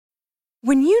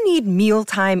When you need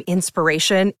mealtime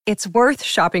inspiration, it's worth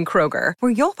shopping Kroger,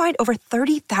 where you'll find over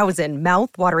 30,000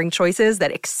 mouth-watering choices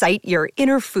that excite your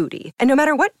inner foodie. And no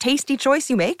matter what tasty choice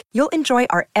you make, you'll enjoy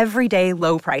our everyday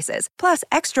low prices, plus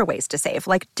extra ways to save,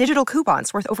 like digital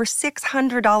coupons worth over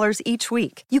 $600 each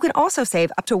week. You can also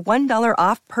save up to $1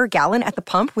 off per gallon at the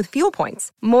pump with fuel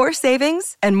points. More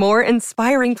savings and more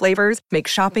inspiring flavors make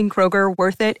shopping Kroger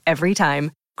worth it every time.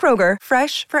 Kroger,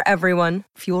 fresh for everyone.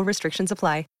 Fuel restrictions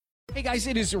apply. Hey guys,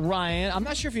 it is Ryan. I'm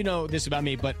not sure if you know this about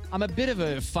me, but I'm a bit of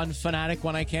a fun fanatic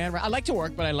when I can. I like to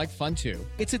work, but I like fun too.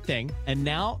 It's a thing. And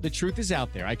now the truth is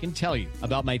out there. I can tell you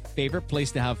about my favorite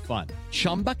place to have fun.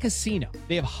 Chumba Casino.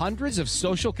 They have hundreds of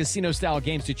social casino style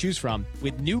games to choose from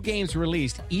with new games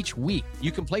released each week.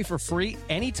 You can play for free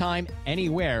anytime,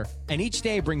 anywhere. And each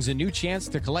day brings a new chance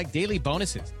to collect daily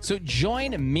bonuses. So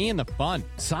join me in the fun.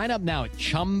 Sign up now at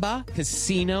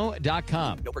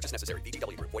ChumbaCasino.com. No purchase necessary.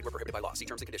 VGW. Void where prohibited by law. See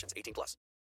terms and conditions. 18+.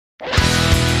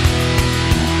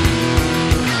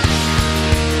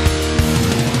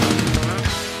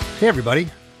 Hey everybody.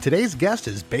 Today's guest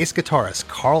is bass guitarist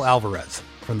Karl Alvarez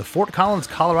from the Fort Collins,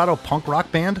 Colorado punk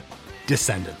rock band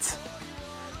Descendents.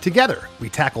 Together, we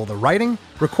tackle the writing,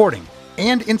 recording,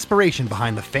 and inspiration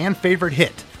behind the fan favorite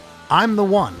hit, I'm the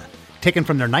One, taken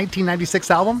from their 1996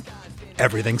 album,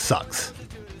 Everything Sucks.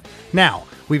 Now,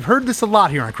 we've heard this a lot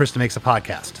here on Krista Makes a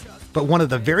Podcast, but one of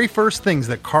the very first things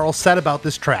that Karl said about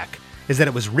this track is that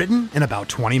it was written in about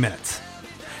 20 minutes.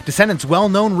 Descendants'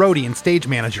 well-known roadie and stage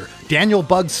manager, Daniel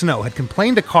Bug Snow, had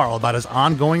complained to Karl about his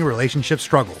ongoing relationship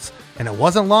struggles, and it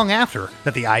wasn't long after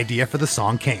that the idea for the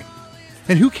song came.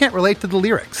 And who can't relate to the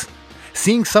lyrics?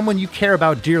 Seeing someone you care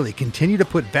about dearly continue to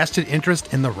put vested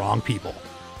interest in the wrong people.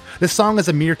 This song is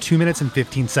a mere 2 minutes and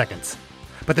 15 seconds.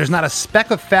 But there's not a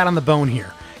speck of fat on the bone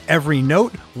here. Every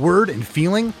note, word, and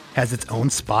feeling has its own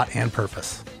spot and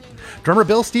purpose. Drummer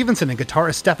Bill Stevenson and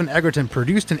guitarist Stephen Egerton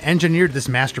produced and engineered this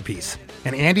masterpiece,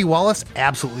 and Andy Wallace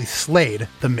absolutely slayed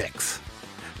the mix.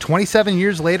 27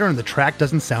 years later, and the track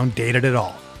doesn't sound dated at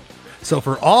all. So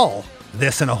for all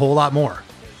this and a whole lot more,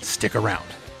 stick around.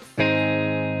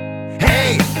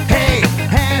 Hey, hey,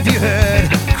 have you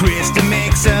heard? Krista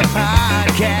makes a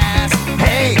podcast.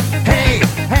 Hey, hey,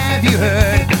 have you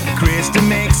heard? Krista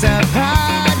makes a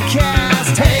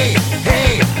podcast. Hey,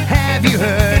 hey, have you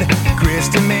heard?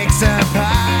 Krista makes a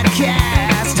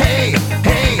podcast. Hey,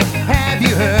 hey, have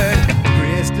you heard?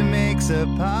 Krista makes a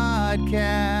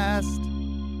podcast.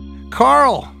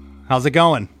 Karl, how's it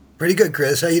going? Pretty good,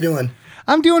 Chris. How you doing?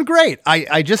 I'm doing great.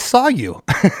 I just saw you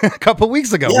a couple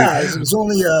weeks ago. Yeah, it was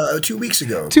only 2 weeks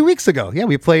ago. 2 weeks ago. Yeah,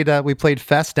 we played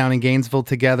Fest down in Gainesville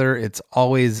together. It's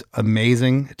always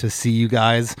amazing to see you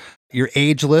guys. You're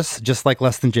ageless, just like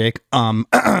Less Than Jake.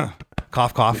 Cough,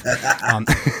 cough.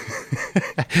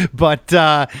 But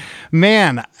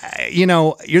man, you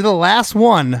know, you're the last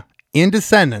one in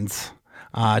Descendants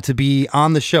to be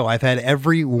on the show. I've had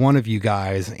every one of you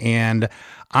guys, and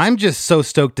I'm just so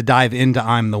stoked to dive into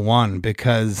I'm the One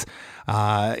because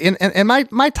and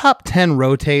my top 10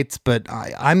 rotates, but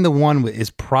I'm the One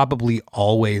is probably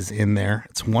always in there.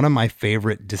 It's one of my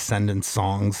favorite Descendants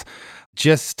songs.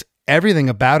 Just everything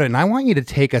about it. And I want you to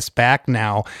take us back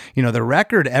now. You know, the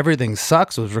record Everything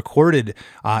Sucks was recorded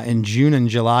in June and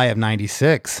July of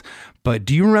 96. But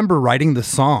do you remember writing the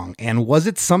song? And was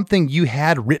it something you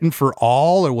had written for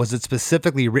all, or was it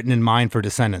specifically written in mind for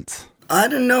Descendants? I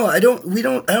don't know. I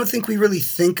don't think we really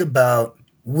think about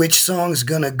which song's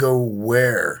gonna go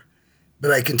where.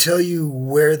 But I can tell you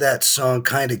where that song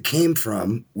kind of came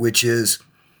from, which is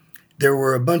there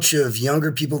were a bunch of younger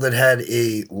people that had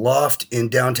a loft in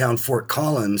downtown Fort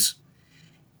Collins,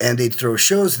 and they'd throw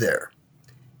shows there.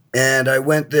 And I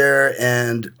went there,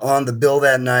 and on the bill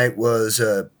that night was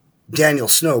Daniel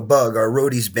Snow, Bug, our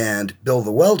roadies band, Bill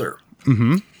the Welder.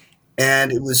 Mm-hmm.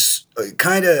 And it was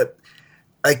kind of,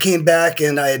 I came back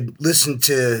and I had listened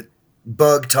to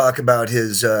Bug talk about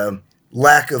his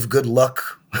lack of good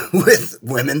luck with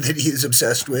women that he is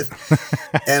obsessed with.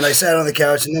 And I sat on the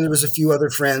couch, and then there was a few other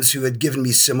friends who had given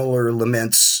me similar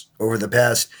laments over the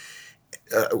past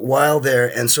while there.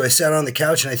 And so I sat on the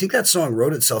couch, and I think that song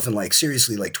wrote itself in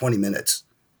seriously 20 minutes.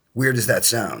 Weird as that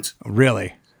sounds.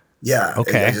 Really? Yeah.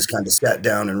 Okay. I just kind of sat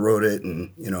down and wrote it,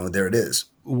 and, there it is.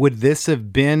 Would this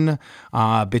have been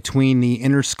between the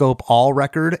Interscope All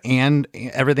record and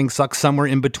Everything Sucks somewhere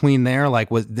in between there?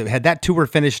 Had that tour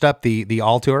finished up, the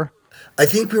All tour? I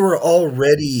think we were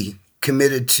already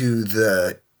committed to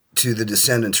the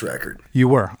Descendants record. You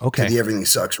were? Okay. To the Everything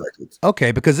Sucks record.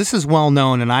 Okay, because this is well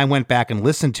known, and I went back and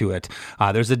listened to it.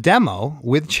 There's a demo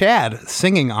with Chad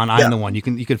singing on I'm the One. You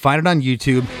can find it on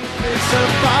YouTube. It's a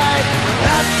fight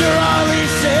after all he's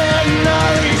said and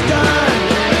all he's done.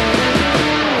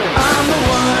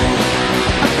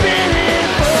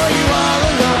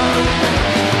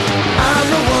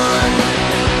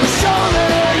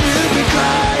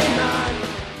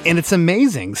 And it's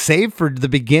amazing. Save for the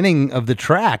beginning of the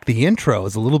track, the intro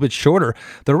is a little bit shorter.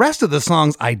 The rest of the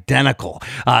song's identical.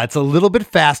 It's a little bit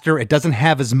faster. It doesn't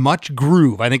have as much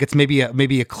groove. I think it's maybe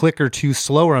a click or two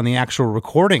slower on the actual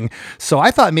recording. So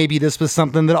I thought maybe this was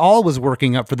something that all was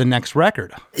working up for the next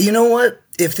record. You know what?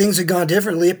 If things had gone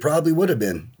differently, it probably would have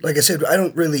been. Like I said, I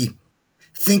don't really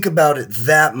think about it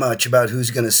that much about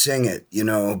who's going to sing it, you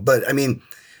know. But I mean,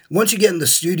 once you get in the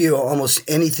studio, almost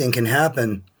anything can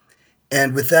happen.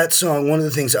 And with that song, one of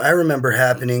the things I remember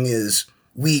happening is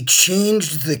we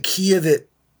changed the key of it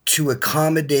to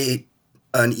accommodate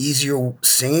an easier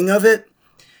singing of it,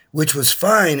 which was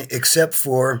fine, except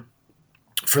for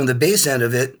from the bass end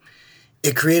of it,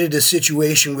 it created a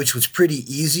situation which was pretty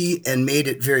easy and made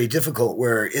it very difficult,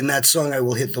 where in that song I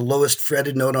will hit the lowest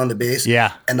fretted note on the bass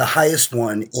and the highest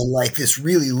one in like this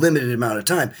really limited amount of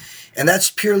time. And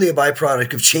that's purely a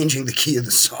byproduct of changing the key of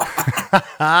the song.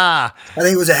 I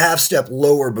think it was a half step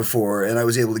lower before, and I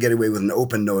was able to get away with an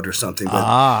open note or something.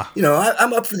 But, you know,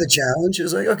 I'm up for the challenge. It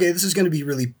was like, okay, this is going to be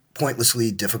really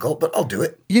pointlessly difficult, but I'll do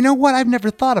it. You know what? I've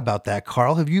never thought about that,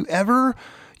 Karl. Have you ever,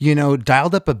 you know,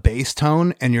 dialed up a bass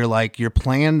tone and you're like, you're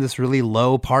playing this really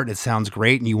low part, it sounds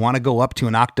great, and you want to go up to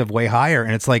an octave way higher,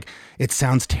 and it's like, it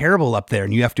sounds terrible up there,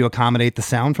 and you have to accommodate the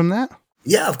sound from that?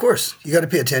 Yeah, of course. You got to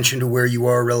pay attention to where you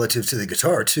are relative to the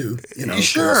guitar, too. You know,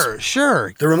 Sure.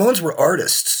 The Ramones were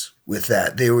artists with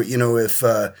that. They were, you know, if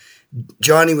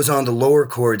Johnny was on the lower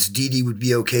chords, Dee Dee would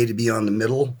be okay to be on the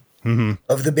middle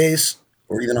of the bass,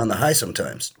 or even on the high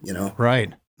sometimes, you know?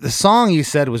 Right. The song you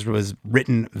said was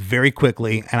written very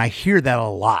quickly, and I hear that a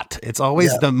lot. It's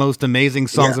always the most amazing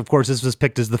songs. Of course, this was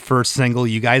picked as the first single.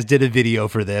 You guys did a video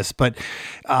for this, but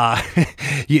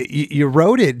you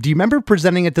wrote it. Do you remember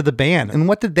presenting it to the band, and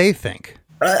what did they think?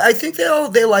 I think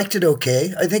they liked it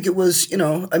okay. I think it was, you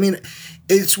know, I mean,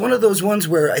 it's one of those ones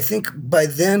where I think by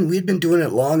then we'd been doing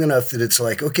it long enough that it's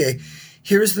like, okay,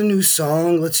 here's the new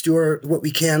song. Let's do what we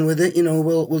can with it. You know,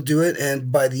 we'll do it.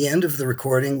 And by the end of the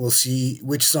recording, we'll see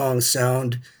which songs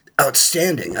sound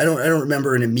outstanding. I don't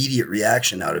remember an immediate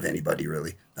reaction out of anybody,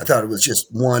 really. I thought it was just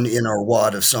one in our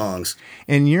wad of songs.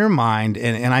 In your mind,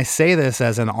 and I say this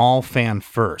as an all fan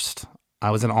first, I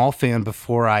was an all fan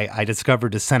before I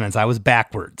discovered Descendents. I was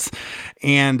backwards.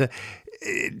 And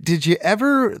did you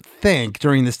ever think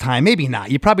during this time, maybe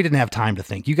not, you probably didn't have time to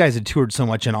think. You guys had toured so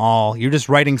much in all, you're just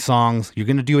writing songs, you're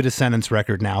going to do a Descendents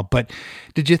record now. But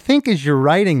did you think as you're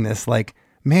writing this, like,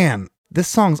 man, this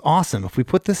song's awesome. If we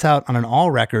put this out on an all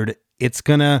record, it's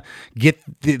going to get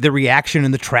the reaction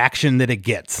and the traction that it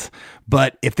gets.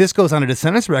 But if this goes on a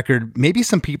Descendents record, maybe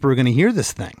some people are going to hear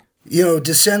this thing. You know,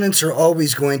 Descendants are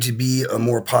always going to be a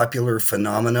more popular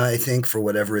phenomena, I think, for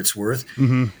whatever it's worth.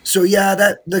 Mm-hmm. So, yeah,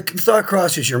 the thought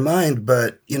crosses your mind,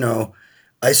 but, you know,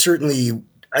 I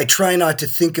try not to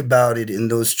think about it in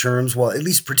those terms, well, at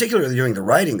least particularly during the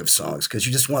writing of songs, because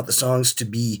you just want the songs to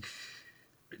be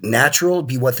natural,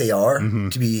 be what they are,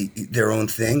 to be their own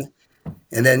thing.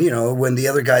 And then, you know, when the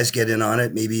other guys get in on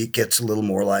it, maybe it gets a little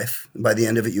more life. And by the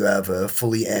end of it, you have a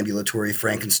fully ambulatory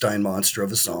Frankenstein monster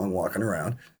of a song walking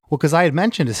around. Well, because I had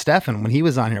mentioned to Stefan when he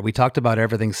was on here, we talked about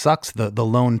Everything Sucks, the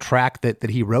lone track that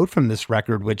he wrote from this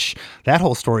record, which that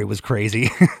whole story was crazy.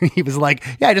 He was like,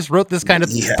 yeah, I just wrote this kind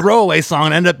of throwaway song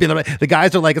and ended up being the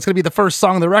guys are like, it's going to be the first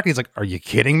song on the record. He's like, are you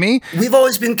kidding me? We've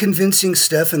always been convincing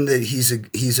Stefan that he's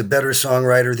a better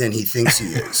songwriter than he thinks he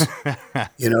is.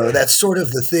 You know, that's sort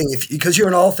of the thing. Because you're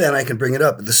an all fan, I can bring it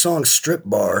up. The song Strip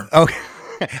Bar. Okay.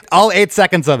 All 8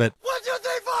 seconds of it. 1, 2,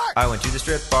 3, 4. I went to the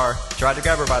strip bar, tried to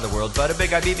grab her by the world, but a big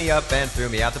guy beat me up and threw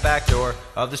me out the back door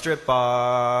of the strip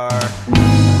bar.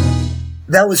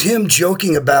 That was him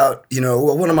joking about, you know,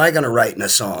 well, what am I going to write in a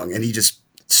song? And he just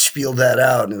spieled that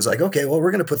out, and it was like, okay, well,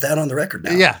 we're going to put that on the record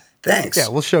now. Yeah. Thanks. Yeah,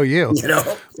 we'll show you. You know,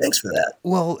 thanks for that.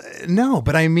 Well, no,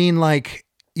 but I mean, like,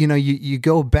 you know, you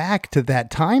go back to that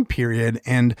time period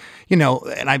and, you know,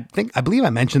 and I believe I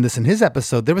mentioned this in his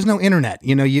episode, there was no internet.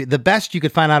 You know, the best you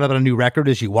could find out about a new record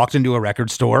is you walked into a record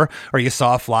store or you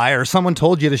saw a flyer or someone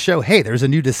told you to show, hey, there's a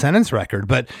new Descendents record.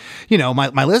 But, you know,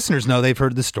 my listeners know they've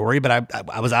heard the story, but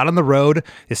I was out on the road.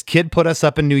 This kid put us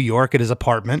up in New York at his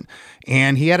apartment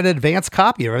and he had an advanced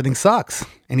copy of Everything Sucks.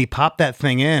 And he popped that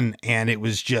thing in and it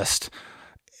was just...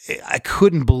 I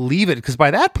couldn't believe it because by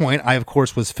that point, I, of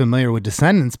course, was familiar with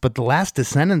Descendents, but the last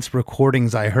Descendents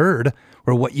recordings I heard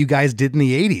were what you guys did in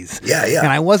the 80s. Yeah. And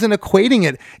I wasn't equating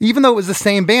it, even though it was the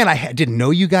same band. I didn't know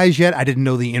you guys yet. I didn't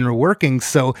know the inner workings.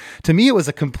 So to me, it was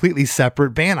a completely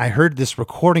separate band. I heard this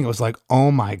recording. It was like, oh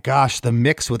my gosh, the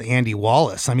mix with Andy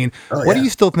Wallace. I mean, what do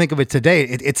you still think of it today?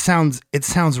 It sounds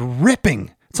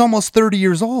ripping. It's almost 30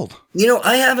 years old. You know,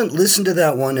 I haven't listened to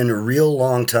that one in a real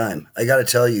long time. I got to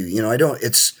tell you, you know,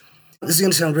 This is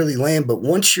going to sound really lame, but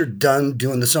once you're done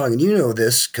doing the song, and you know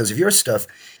this because of your stuff,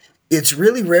 it's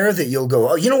really rare that you'll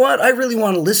go, oh, you know what? I really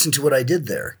want to listen to what I did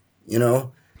there, you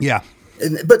know? Yeah.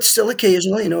 But still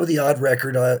occasionally, the odd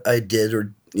record I did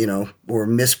or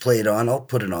misplayed on, I'll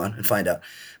put it on and find out.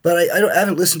 But I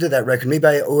haven't listened to that record. Maybe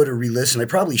I owe it a re-listen. I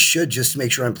probably should just to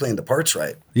make sure I'm playing the parts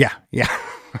right. Yeah.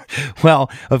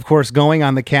 Well, of course, going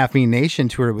on the Caffeine Nation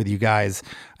tour with you guys,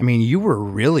 I mean, you were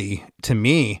really, to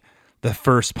me, the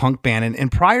first punk band.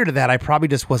 And prior to that, I probably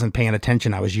just wasn't paying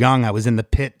attention. I was young. I was in the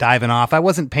pit diving off. I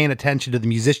wasn't paying attention to the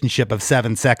musicianship of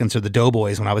 7 Seconds or the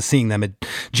Doughboys when I was seeing them at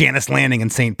Janus Landing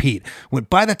in St. Pete.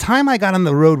 By the time I got on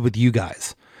the road with you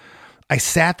guys, I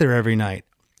sat there every night.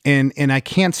 And I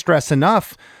can't stress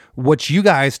enough what you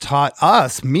guys taught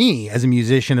me as a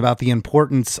musician about the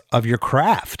importance of your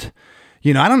craft.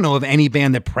 I don't know of any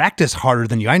band that practiced harder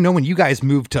than you. I know when you guys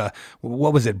moved to,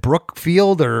 what was it,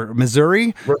 Brookfield or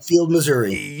Missouri? Brookfield,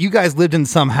 Missouri. You guys lived in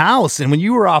some house, and when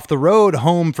you were off the road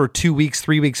home for 2 weeks,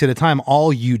 3 weeks at a time,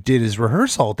 all you did is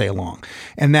rehearse all day long.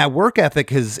 And that work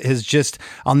ethic has just,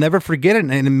 I'll never forget it.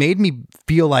 And it made me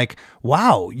feel like,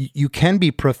 wow, you can be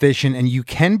proficient and you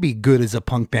can be good as a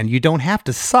punk band. You don't have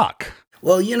to suck.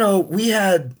 Well, we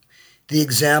had the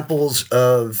examples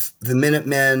of the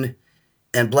Minutemen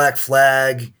and Black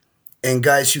Flag and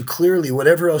guys who clearly,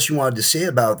 whatever else you wanted to say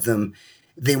about them,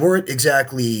 they weren't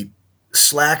exactly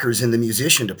slackers in the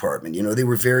musician department. They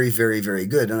were very, very, very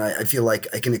good. And I feel like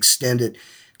I can extend it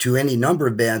to any number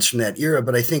of bands from that era.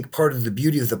 But I think part of the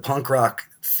beauty of the punk rock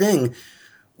thing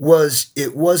was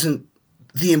it wasn't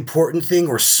the important thing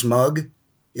or smug.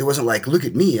 It wasn't like, look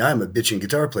at me, I'm a bitching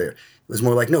guitar player. It was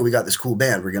more like, no, we got this cool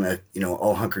band. We're going to,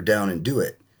 all hunker down and do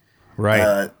it.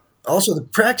 Right. Also, the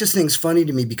practice thing's funny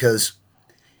to me because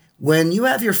when you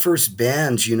have your first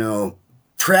bands,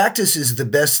 practice is the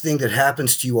best thing that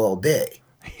happens to you all day.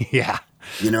 Yeah.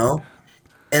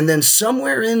 And then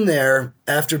somewhere in there,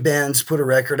 after bands put a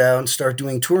record out and start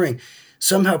doing touring,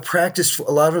 somehow practice,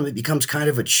 a lot of them, it becomes kind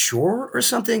of a chore or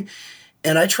something.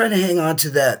 And I try to hang on to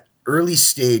that early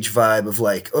stage vibe of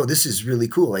like, oh, this is really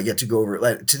cool. I get to go over it.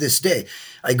 Like, to this day,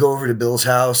 I go over to Bill's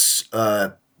house,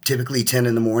 typically 10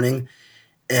 in the morning,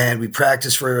 and we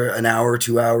practice for an hour,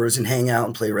 2 hours, and hang out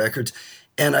and play records.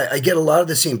 And I get a lot of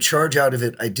the same charge out of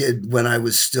it I did when I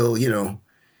was still,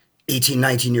 18,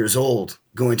 19 years old,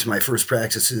 going to my first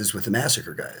practices with the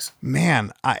Massacre guys.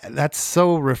 Man, that's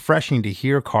so refreshing to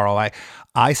hear, Karl.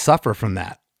 I suffer from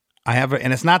that.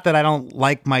 And it's not that I don't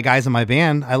like my guys in my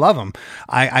band. I love them.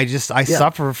 I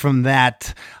suffer from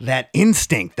that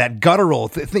instinct, that guttural,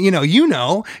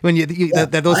 when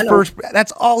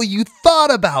that's all you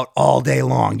thought about all day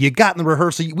long. You got in the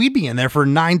rehearsal, we'd be in there for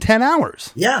 9-10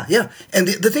 hours. Yeah. And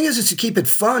the thing is to keep it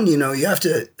fun, you have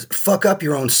to fuck up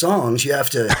your own songs. You have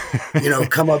to,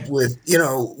 come up with,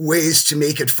 ways to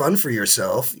make it fun for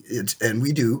yourself. And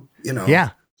we do, Yeah.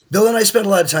 Bill and I spend a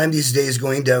lot of time these days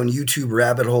going down YouTube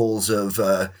rabbit holes of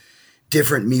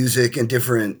different music and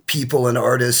different people and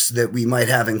artists that we might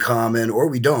have in common, or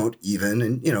we don't even.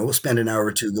 And, we'll spend an hour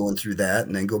or two going through that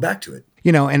and then go back to it.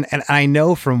 And I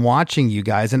know from watching you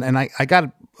guys, and I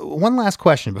got one last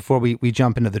question before we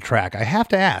jump into the track. I have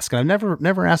to ask, and I've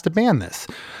never asked a band this.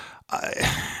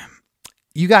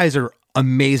 You guys are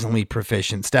amazingly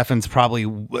proficient. Stefan's probably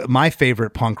my favorite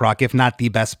punk rock, if not the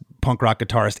best punk rock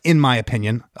guitarist, in my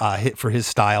opinion, hit for his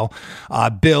style.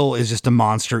 Bill is just a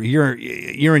monster. You're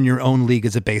in your own league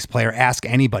as a bass player. Ask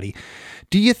anybody.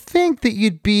 Do you think that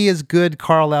you'd be as good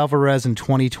Karl Alvarez in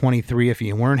 2023 if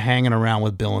you weren't hanging around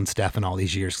with Bill and Stefan all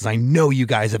these years? Because I know you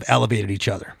guys have elevated each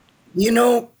other.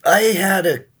 I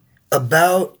had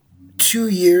about 2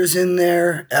 years in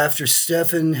there after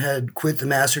Stefan had quit the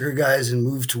Massacre guys and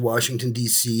moved to Washington,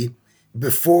 D.C.,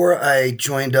 before I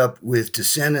joined up with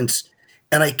Descendents.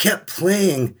 And I kept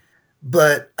playing,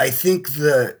 but I think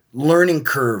the learning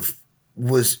curve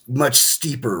was much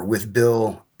steeper with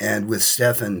Bill and with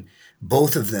Stefan,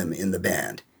 both of them in the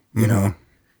band, you know.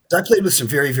 I played with some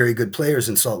very, very good players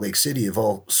in Salt Lake City of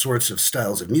all sorts of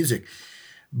styles of music.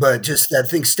 But just that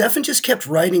thing, Stefan just kept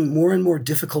writing more and more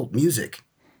difficult music.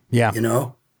 Yeah.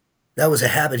 That was a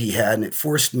habit he had, and it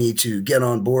forced me to get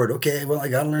on board. Okay, well, I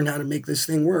got to learn how to make this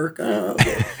thing work.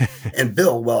 Okay. And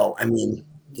Bill, well, I mean,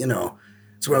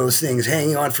 it's one of those things,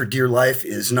 hanging on for dear life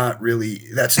is not really,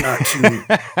 that's not too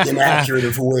inaccurate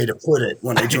of a way to put it.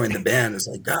 When I joined the band, it's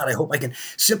like, God, I hope I can,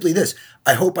 simply this,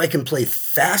 I hope I can play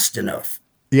fast enough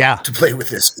to play with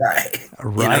this guy.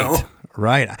 Right.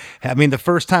 Right. I mean, the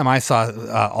first time I saw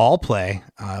All play,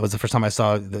 it was the first time I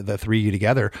saw the three of you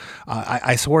together.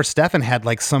 I swore Stefan had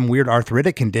like some weird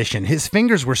arthritic condition. His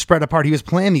fingers were spread apart. He was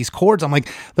playing these chords. I'm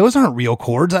like, those aren't real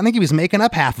chords. I think he was making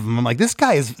up half of them. I'm like, this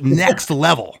guy is next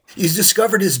level. He's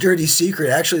discovered his dirty secret.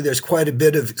 Actually, there's quite a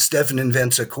bit of Stefan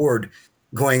invents a chord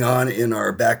going on in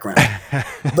our background.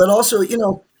 But also,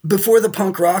 before the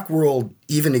punk rock world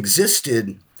even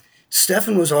existed,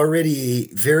 Stefan was already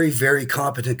a very, very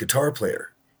competent guitar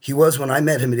player. He was when I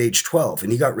met him at age 12,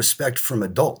 and he got respect from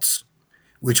adults,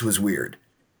 which was weird.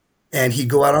 And he'd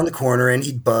go out on the corner and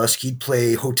he'd busk, he'd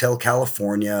play Hotel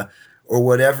California or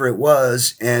whatever it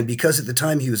was. And because at the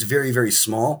time he was very, very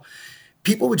small,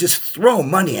 people would just throw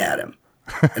money at him.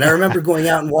 And I remember going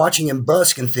out and watching him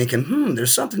busk and thinking,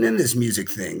 there's something in this music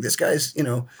thing. This guy's,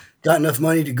 got enough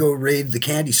money to go raid the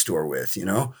candy store with,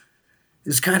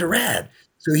 It's kind of rad.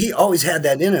 So he always had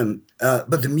that in him.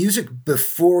 But the music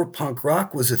before punk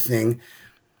rock was a thing,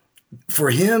 for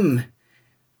him,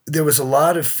 there was a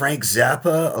lot of Frank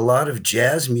Zappa, a lot of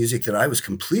jazz music that I was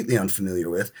completely unfamiliar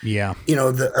with. Yeah.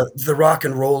 The rock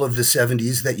and roll of the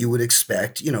 70s that you would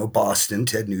expect, Boston,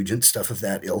 Ted Nugent, stuff of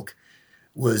that ilk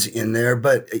was in there.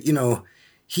 But,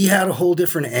 he had a whole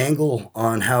different angle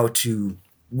on how to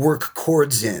work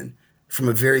chords in from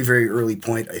a very, very early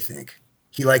point, I think.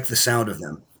 He liked the sound of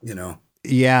them,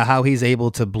 Yeah, how he's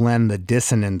able to blend the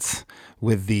dissonance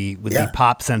with the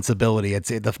pop sensibility. It's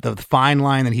the fine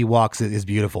line that he walks is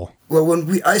beautiful. Well,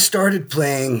 when I started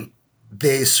playing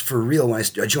bass for real, when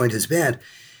I joined his band,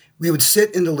 we would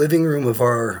sit in the living room of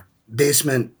our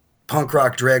basement punk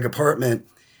rock drag apartment,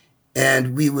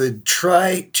 and we would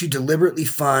try to deliberately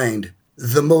find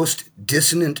the most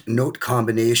dissonant note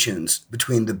combinations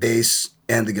between the bass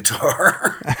and the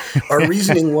guitar. Our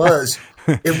reasoning was,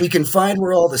 if we can find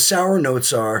where all the sour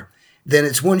notes are, then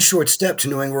it's one short step to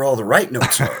knowing where all the right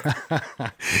notes are.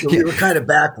 So we were kind of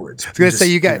backwards. I was going to say,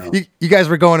 you guys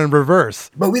were going in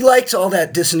reverse. But we liked all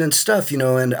that dissonant stuff,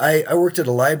 and I worked at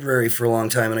a library for a long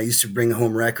time, and I used to bring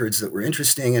home records that were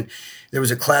interesting. And there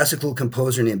was a classical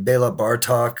composer named Bela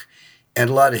Bartok, and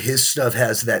a lot of his stuff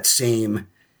has that same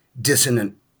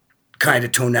dissonant kind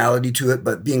of tonality to it.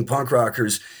 But being punk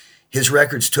rockers, his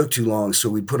records took too long, so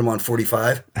we put them on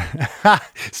 45.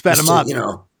 Sped them up.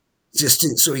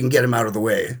 So we can get him out of the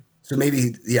way. So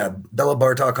maybe, Bela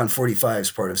Bartok on 45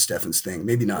 is part of Stefan's thing.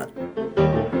 Maybe not.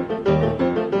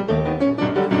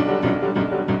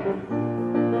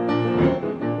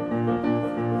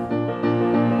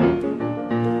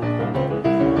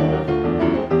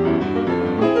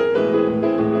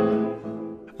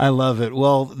 I love it.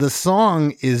 Well, the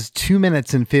song is 2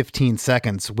 minutes and 15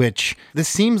 seconds, which this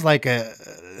seems like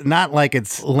not like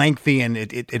it's lengthy and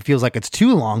it feels like it's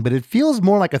too long, but it feels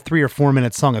more like a 3 or 4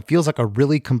 minute song. It feels like a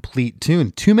really complete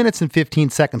tune. 2 minutes and 15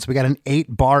 seconds. We got an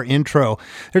 8-bar intro.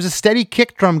 There's a steady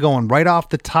kick drum going right off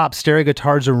the top. Stereo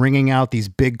guitars are ringing out these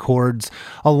big chords.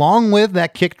 Along with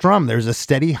that kick drum, there's a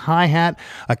steady hi-hat,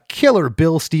 a killer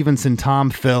Bill Stevenson tom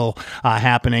fill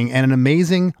happening, and an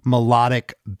amazing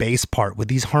melodic bass part with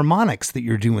these harmonics that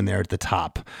you're doing there at the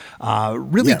top.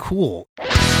 Really cool.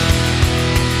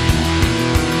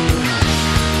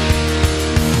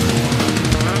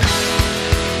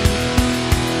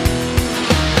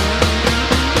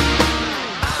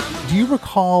 Do you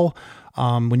recall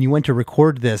when you went to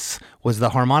record this, was the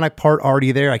harmonic part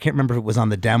already there? I can't remember if it was on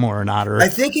the demo or not. Or I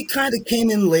think it kind of came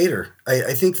in later.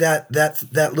 I think that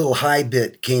little high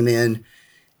bit came in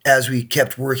as we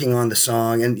kept working on the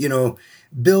song. And,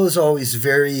 Bill is always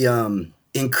very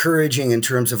encouraging in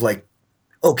terms of like,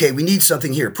 okay, we need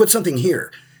something here. Put something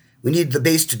here. We need the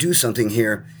bass to do something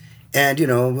here. And,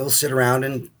 we'll sit around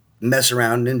and mess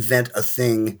around and invent a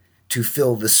thing to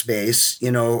fill the space,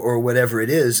 or whatever it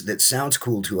is that sounds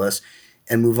cool to us,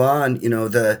 and move on.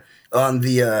 On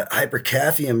the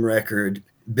Hypercaphium record,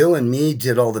 Bill and me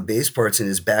did all the bass parts in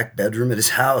his back bedroom at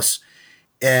his house.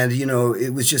 And,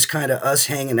 it was just kind of us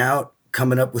hanging out,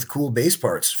 coming up with cool bass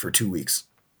parts for 2 weeks.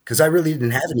 Because I really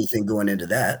didn't have anything going into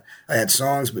that. I had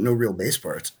songs, but no real bass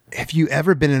parts. Have you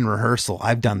ever been in rehearsal?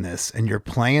 I've done this, and you're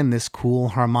playing this cool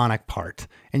harmonic part,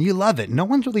 and you love it. No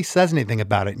one really says anything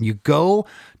about it, and you go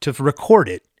to record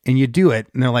it, and you do it,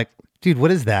 and they're like, dude,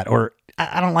 what is that? Or,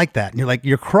 I don't like that. And you're like,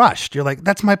 you're crushed. You're like,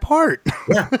 that's my part.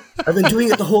 Yeah, I've been doing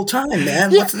it the whole time,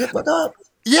 man. Yeah. What up?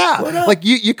 Yeah, like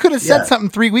you could have said something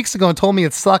 3 weeks ago and told me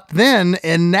it sucked then,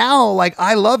 and now, like,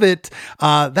 I love it.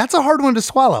 That's a hard one to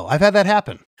swallow. I've had that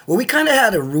happen. Well, we kind of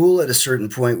had a rule at a certain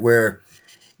point where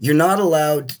you're not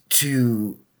allowed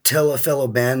to tell a fellow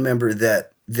band member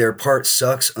that their part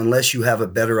sucks unless you have a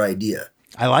better idea.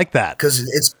 I like that. Because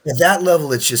it's at that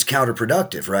level, it's just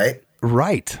counterproductive, right?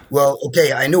 Right. Well,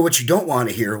 okay, I know what you don't want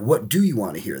to hear. What do you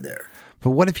want to hear there?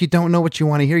 But what if you don't know what you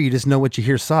want to hear? You just know what you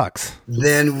hear sucks.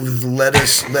 Then let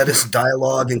us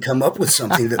dialogue and come up with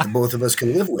something that the both of us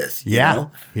can live with. You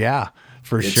know? Yeah,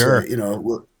 for sure.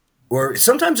 Or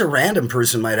sometimes a random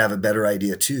person might have a better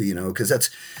idea too, because that's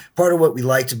part of what we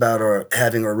liked about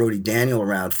having our roadie Daniel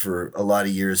around for a lot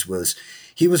of years was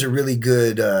he was a really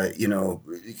good,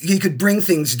 he could bring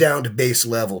things down to base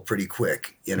level pretty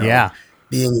quick, Yeah.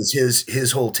 Being as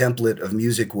his whole template of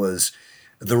music was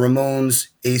the Ramones,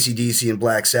 AC/DC, and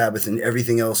Black Sabbath, and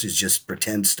everything else is just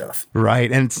pretend stuff.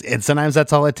 Right. And sometimes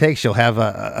that's all it takes. You'll have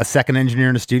a second engineer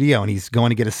in the studio and he's going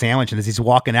to get a sandwich. And as he's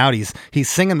walking out, he's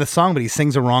singing the song, but he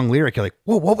sings a wrong lyric. You're like,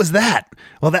 whoa, what was that?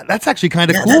 Well, that's actually kind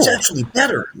of cool. That's actually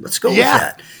better. Let's go with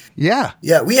that. Yeah.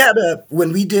 Yeah. We had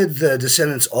when we did the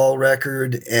Descendents All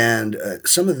record and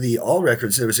some of the All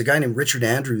records, there was a guy named Richard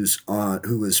Andrews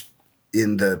who was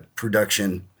in the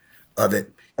production of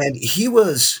it. And he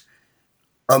was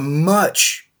a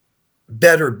much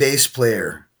better bass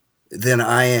player than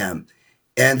I am.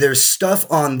 And there's stuff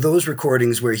on those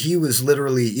recordings where he was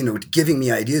literally, giving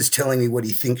me ideas, telling me what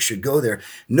he thinks should go there,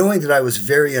 knowing that I was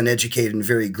very uneducated and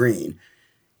very green.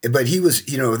 But he was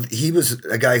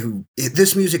a guy who,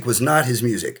 this music was not his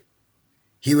music.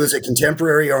 He was a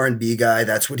contemporary R&B guy.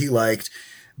 That's what he liked.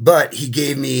 But he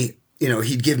gave me,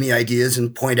 he'd give me ideas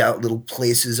and point out little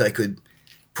places I could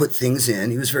put things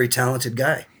in. He was a very talented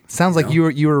guy. Sounds like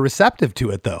you were receptive to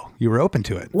it, though. You were open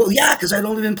to it. Well, yeah, because I'd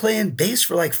only been playing bass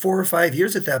for like 4 or 5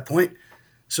 years at that point,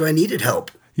 so I needed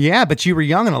help. Yeah, but you were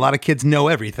young, and a lot of kids know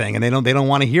everything, and they don't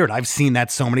want to hear it. I've seen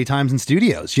that so many times in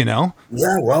studios, Yeah,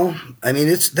 well, I mean,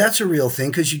 that's a real thing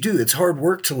because you do. It's hard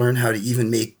work to learn how to even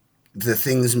make the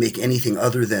things make anything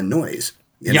other than noise.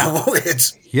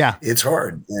 It's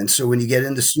hard, and so when you get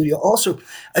into studio, also,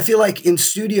 I feel like in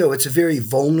studio, it's a very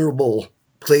vulnerable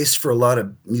place for a lot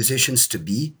of musicians to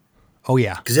be. Oh,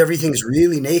 yeah. Because everything's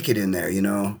really naked in there,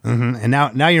 Mm-hmm. And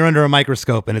now you're under a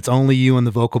microscope and it's only you in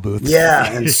the vocal booth.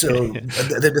 Yeah, and so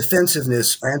the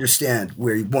defensiveness, I understand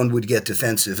where one would get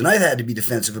defensive. And I've had to be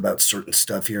defensive about certain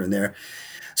stuff here and there.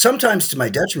 Sometimes to my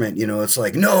detriment, it's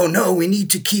like, no, we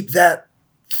need to keep that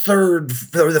third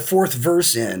or the fourth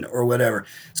verse in or whatever.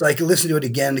 So I can listen to it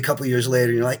again a couple of years later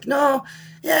and you're like, no,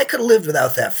 yeah, I could have lived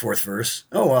without that fourth verse.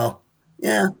 Oh, well,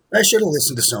 yeah, I should have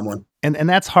listened to someone. And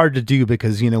that's hard to do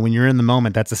because, when you're in the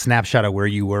moment, that's a snapshot of where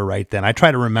you were right then. I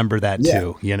try to remember that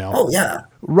too, Oh, yeah.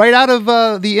 Right out of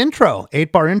the intro,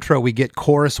 8-bar intro, we get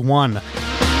chorus 1. I'm the one,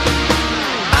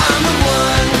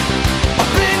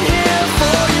 I've been here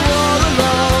for you all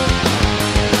along.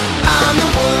 I'm the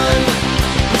one,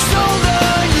 whose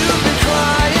shoulder you've been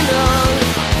crying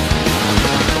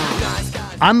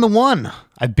on. I'm the one,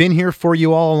 I've been here for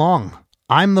you all along.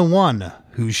 I'm the one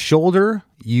whose shoulder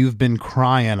you've been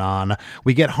crying on.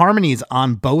 We get harmonies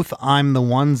on both I'm the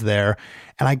ones there.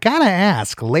 And I gotta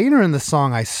ask, later in the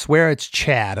song, I swear it's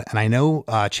Chad, and I know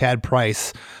Chad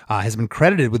Price has been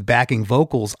credited with backing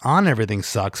vocals on Everything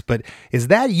Sucks, but is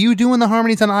that you doing the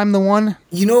harmonies on I'm the One?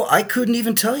 I couldn't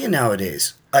even tell you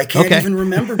nowadays. I can't even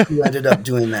remember who ended up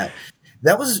doing that.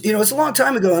 That was, it's a long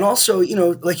time ago. And also,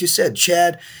 like you said,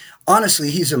 Chad,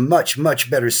 honestly, he's a much, much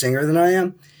better singer than I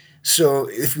am. So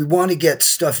if we want to get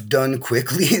stuff done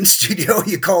quickly in studio,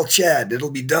 you call Chad. It'll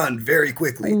be done very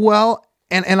quickly. Well,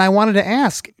 and I wanted to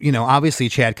ask, obviously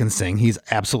Chad can sing. He's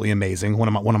absolutely amazing.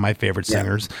 One of my favorite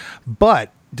singers.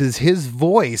 But does his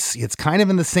voice, it's kind of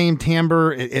in the same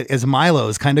timbre as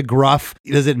Milo's, kind of gruff.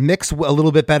 Does it mix a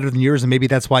little bit better than yours? And maybe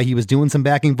that's why he was doing some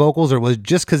backing vocals, or was it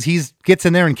just because he gets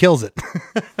in there and kills it?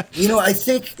 I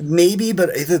think maybe,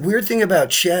 but the weird thing about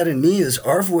Chad and me is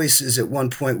our voices at one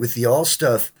point with the All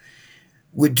stuff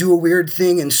would do a weird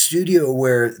thing in studio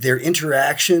where their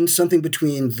interaction, something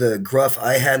between the gruff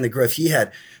I had and the gruff he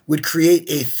had, would create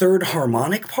a third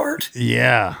harmonic part.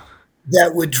 Yeah.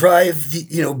 That would drive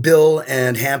Bill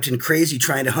and Hampton crazy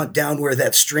trying to hunt down where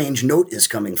that strange note is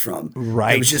coming from.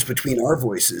 Right. It was just between our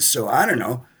voices. So I don't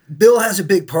know. Bill has a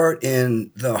big part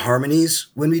in the harmonies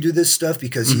when we do this stuff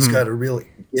because he's got a real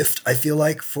gift, I feel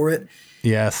like, for it.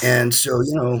 Yes. And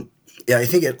so, I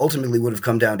think it ultimately would have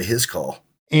come down to his call.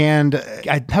 And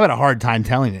I'm having a hard time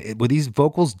telling it. Were these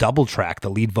vocals double track, the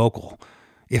lead vocal?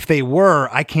 If they were,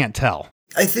 I can't tell.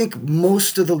 I think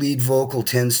most of the lead vocal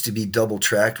tends to be double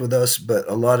tracked with us, but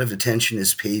a lot of attention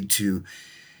is paid to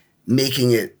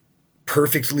making it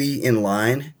perfectly in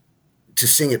line, to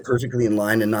sing it perfectly in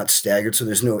line and not staggered. So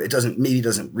it doesn't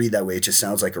read that way. It just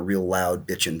sounds like a real loud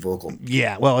bitchin' vocal.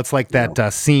 Yeah. Well, it's like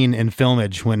that scene in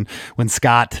Filmage when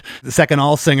Scott, the second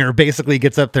all singer, basically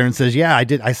gets up there and says, yeah,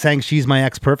 I sang She's My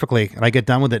Ex perfectly. And I get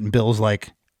done with it. And Bill's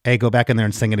like, hey, go back in there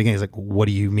and sing it again. He's like, what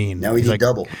do you mean? Now we need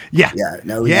double. Yeah.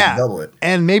 Now we need to double it.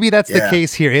 And maybe that's the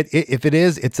case here. If it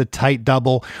is, it's a tight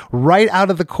double. Right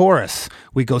out of the chorus,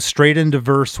 we go straight into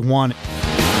verse 1.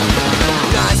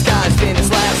 Nice guys finish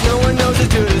last, no one knows as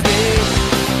good as me.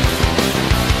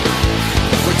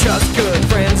 We're just good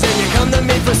friends and you come to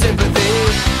me for sympathy.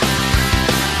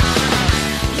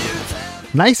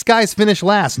 Nice guys finish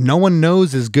last. No one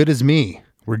knows as good as me.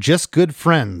 We're just good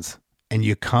friends, and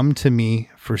you come to me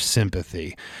for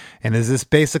sympathy. And is this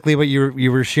basically what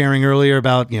you were sharing earlier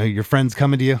about, your friends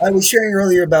coming to you? I was sharing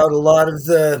earlier about a lot of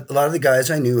the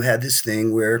guys I knew had this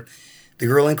thing where the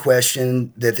girl in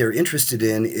question that they're interested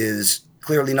in is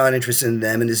clearly not interested in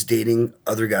them and is dating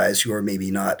other guys who are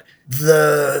maybe not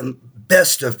the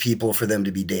best of people for them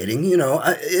to be dating.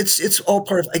 It's all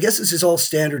part of, I guess this is all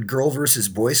standard girl versus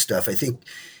boy stuff. I think,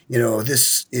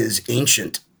 this is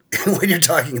ancient when you're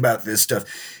talking about this stuff.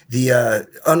 The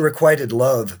unrequited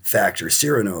love factor,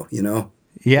 Cyrano,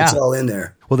 Yeah. It's all in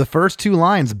there. Well, the first two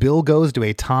lines, Bill goes to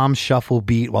a tom shuffle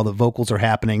beat while the vocals are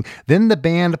happening. Then the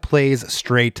band plays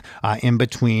straight in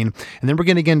between. And then we're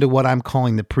going to get into what I'm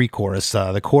calling the pre-chorus.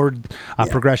 The chord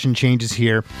progression changes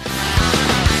here.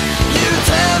 You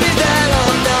tell me that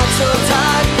I'm not so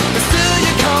tight, but still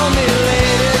you call me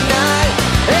late at night.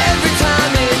 Every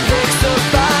time it picks a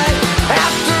fight,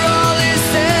 after all is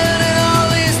said and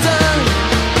all is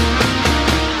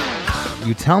done.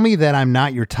 You tell me that I'm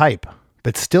not your type,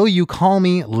 but still you call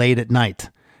me late at night.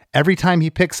 Every time he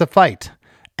picks a fight,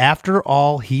 after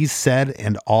all he's said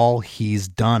and all he's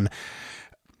done.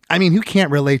 I mean, who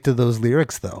can't relate to those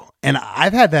lyrics, though? And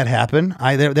I've had that happen.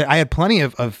 I had plenty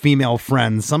of female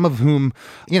friends, some of whom,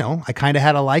 I kind of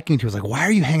had a liking to. I was like, why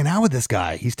are you hanging out with this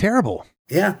guy? He's terrible.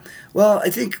 Yeah. Well, I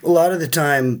think a lot of the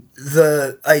time,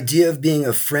 the idea of being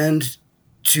a friend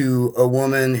to a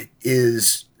woman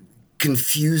is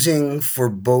confusing for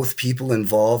both people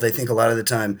involved. I think a lot of the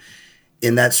time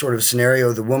in that sort of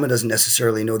scenario, the woman doesn't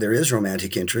necessarily know there is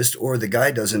romantic interest, or the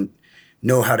guy doesn't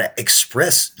know how to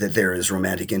express that there is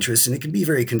romantic interest, and it can be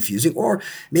very confusing, or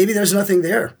maybe there's nothing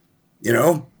there,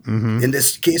 In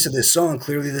this case of this song,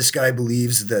 clearly this guy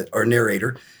believes that, our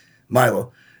narrator,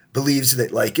 Milo, believes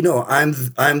that,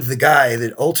 I'm the guy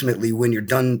that ultimately, when you're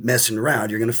done messing around,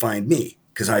 you're going to find me,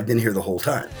 because I've been here the whole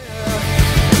time.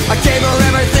 I gave her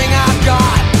everything I've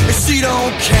got, and she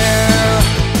don't care.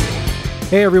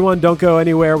 Hey everyone, don't go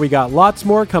anywhere. We got lots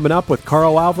more coming up with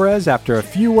Karl Alvarez after a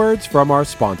few words from our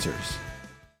sponsors.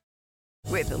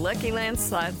 With the Lucky Land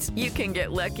Slots, you can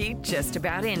get lucky just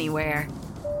about anywhere.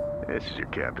 This is your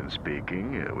captain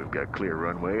speaking. We've got clear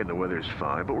runway and the weather's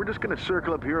fine, but we're just going to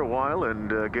circle up here a while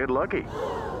and get lucky.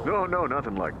 No,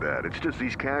 nothing like that. It's just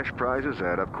these cash prizes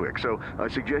add up quick. So I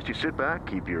suggest you sit back,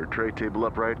 keep your tray table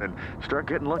upright, and start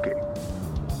getting lucky.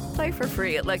 Play for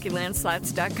free at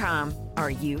LuckyLandSlots.com.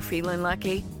 Are you feeling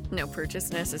lucky? No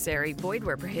purchase necessary. Void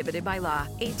where prohibited by law.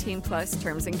 18+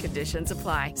 terms and conditions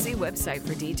apply. See website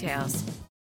for details.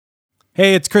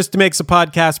 Hey, it's Chris Makes a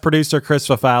Podcast producer, Chris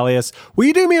Fafalius. Will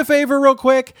you do me a favor real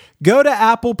quick? Go to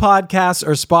Apple Podcasts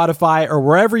or Spotify or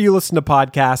wherever you listen to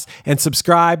podcasts and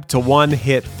subscribe to One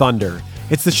Hit Thunder.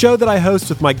 It's the show that I host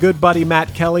with my good buddy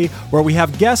Matt Kelly, where we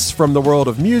have guests from the world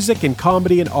of music and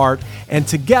comedy and art, and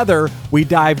together we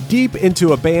dive deep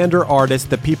into a band or artist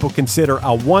that people consider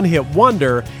a one-hit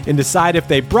wonder and decide if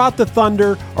they brought the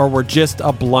thunder or were just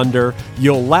a blunder.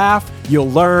 You'll laugh,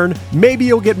 you'll learn, maybe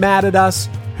you'll get mad at us.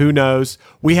 Who knows?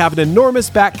 We have an enormous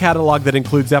back catalog that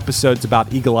includes episodes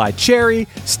about Eagle Eye Cherry,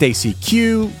 Stacy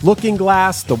Q, Looking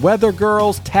Glass, The Weather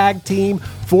Girls, Tag Team,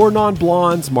 Four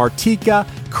Non-Blondes, Martika,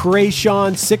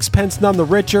 Krayshawn, Sixpence None the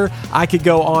Richer. I could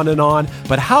go on,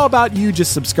 but how about you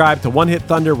just subscribe to One Hit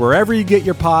Thunder wherever you get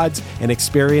your pods and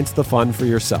experience the fun for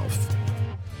yourself.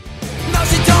 No,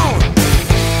 she don't.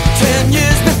 10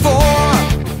 years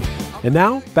before. And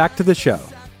now, back to the show.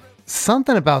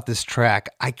 Something about this track,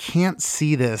 I can't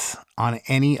see this on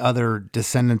any other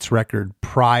Descendents record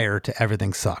prior to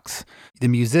Everything Sucks. The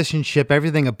musicianship,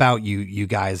 everything about you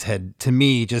guys had, to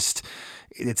me, just,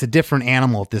 it's a different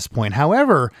animal at this point.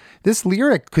 However, this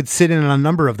lyric could sit in on a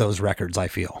number of those records, I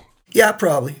feel. Yeah,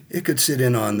 probably. It could sit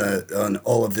in on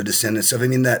all of the Descendents stuff. I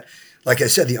mean, that, like I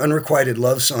said, the unrequited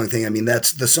love song thing, I mean,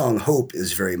 that's the song Hope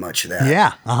is very much that.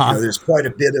 Yeah. Uh-huh. There's quite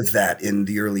a bit of that in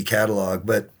the early catalog,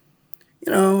 but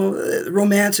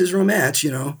romance is romance,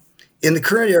 In the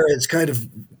current era, it's kind of,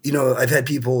 I've had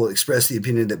people express the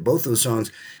opinion that both those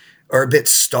songs are a bit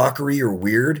stalkery or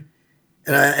weird.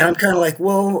 And I'm kind of like,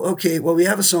 well, okay, we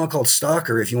have a song called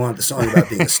Stalker if you want the song about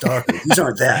being a stalker. These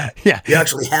aren't that. Yeah. You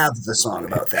actually have the song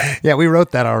about that. Yeah, we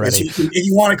wrote that already. So if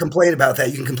you want to complain about that,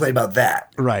 you can complain about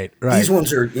that. Right. These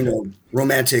ones are,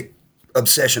 romantic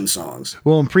obsession songs.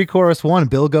 Well, in pre-chorus 1,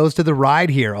 Bill goes to the ride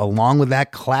here, along with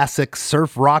that classic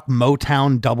surf rock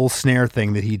Motown double snare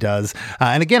thing that he does.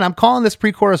 And again, I'm calling this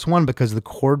pre-chorus 1 because the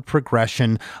chord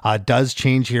progression does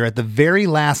change here at the very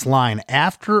last line,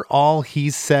 after all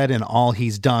he's said and all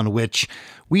he's done, which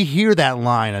we hear that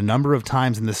line a number of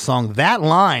times in this song. That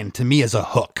line, to me, is a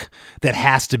hook that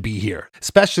has to be here,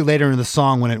 especially later in the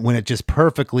song when it just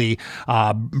perfectly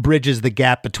bridges the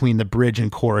gap between the bridge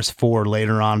and chorus 4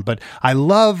 later on. But I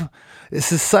love,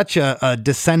 this is such a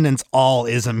Descendents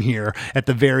all-ism here at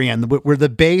the very end, where the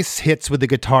bass hits with the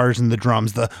guitars and the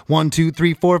drums, the 1, 2,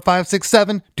 3, 4, 5, 6,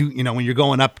 7, when you're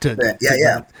going up to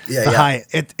the high.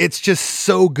 It's just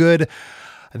so good.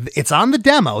 It's on the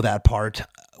demo, that part.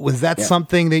 Was that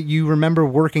something that you remember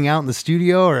working out in the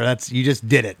studio, or you just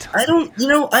did it? I don't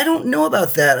know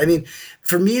about that. I mean,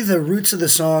 for me, the roots of the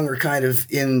song are kind of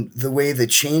in the way the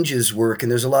changes work,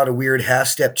 and there's a lot of weird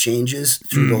half-step changes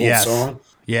through the whole song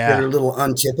that are a little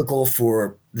untypical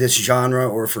for this genre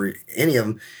or for any of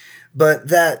them. But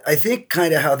that, I think,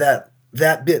 kind of how that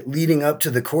bit leading up to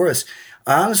the chorus,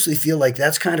 I honestly feel like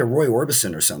that's kind of Roy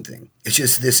Orbison or something. It's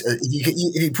just this,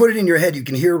 if you put it in your head, you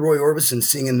can hear Roy Orbison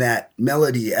singing that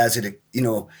melody as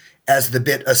as the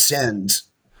bit ascends,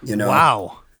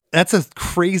 Wow. That's a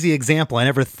crazy example. I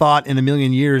never thought in a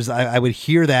million years I would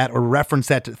hear that or reference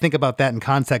that to think about that in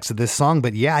context of this song.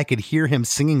 But yeah, I could hear him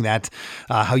singing that,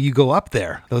 how you go up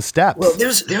there, those steps. Well,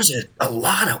 there's a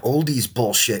lot of oldies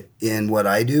bullshit in what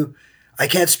I do. I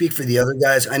can't speak for the other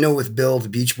guys. I know with Bill, the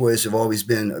Beach Boys have always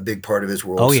been a big part of his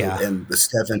world. Oh, yeah. And with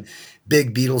Stefan,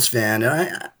 big Beatles fan.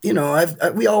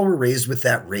 And we all were raised with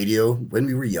that radio when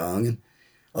we were young and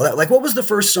all that. Like, what was the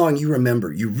first song you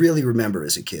really remember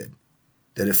as a kid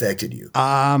that affected you?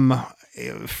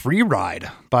 Free Ride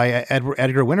by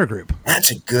Edgar Winter Group. That's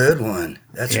a good one.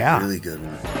 That's a really good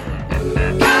one.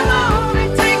 Come on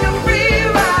and take a free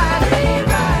ride.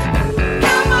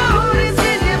 Come on and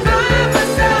sit here by my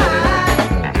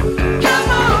side. Come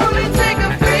on and take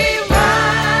a free ride.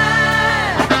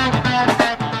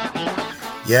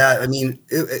 Yeah, I mean,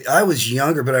 I was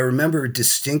younger, but I remember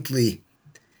distinctly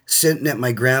sitting at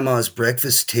my grandma's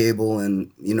breakfast table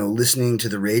and, listening to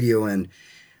the radio. And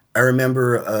I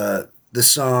remember the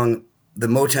song, the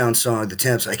Motown song, The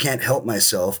Temps, I Can't Help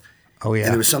Myself. Oh, yeah.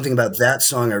 And there was something about that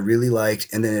song I really liked.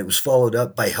 And then it was followed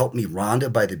up by Help Me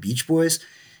Rhonda by the Beach Boys.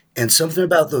 And something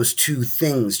about those two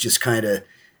things just kind of,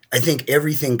 I think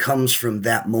everything comes from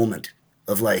that moment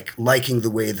of liking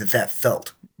the way that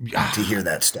felt to hear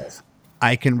that stuff.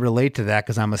 I can relate to that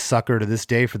because I'm a sucker to this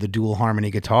day for the dual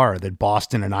harmony guitar that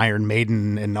Boston and Iron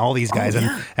Maiden and all these guys, and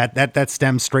that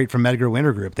stems straight from Edgar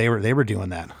Winter Group. They were doing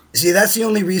that. See, that's the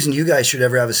only reason you guys should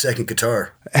ever have a second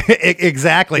guitar.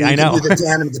 Exactly, I know. Do the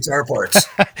tandem guitar parts.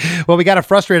 Well, we got a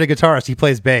frustrated guitarist. He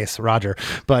plays bass, Roger.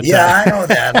 But yeah, I know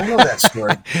that. I know that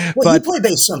story. Well, you play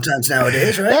bass sometimes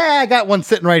nowadays, right? Yeah, I got one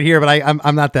sitting right here, but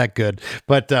I'm not that good.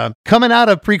 But coming out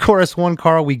of pre-chorus 1,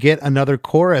 Karl, we get another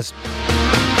chorus.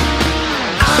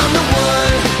 I'm the one.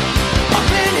 I've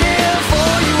been here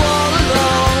for you all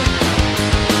along.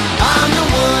 I'm the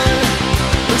one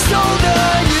whose shoulder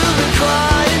you've been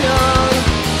crying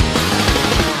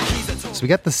on. So we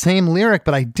got the same lyric,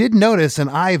 but I did notice, and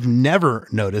I've never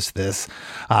noticed this,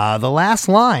 the last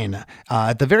line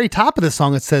at the very top of the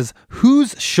song, it says,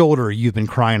 whose shoulder you've been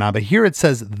crying on? But here it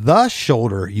says, the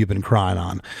shoulder you've been crying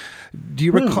on. Do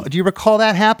you recall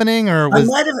that happening, or was...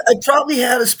 I probably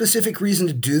had a specific reason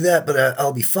to do that, but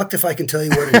I'll be fucked if I can tell you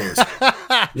what it is.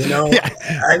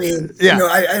 I mean,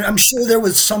 I'm sure there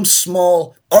was some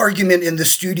small argument in the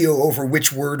studio over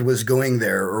which word was going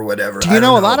there or whatever. Do you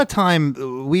know, a lot of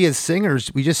time we as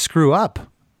singers, we just screw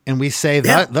up and we say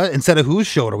the instead of whose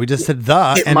shoulder, we just said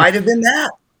the. It might have been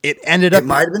that. It ended up. It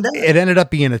might have been that. It ended up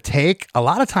being a take. A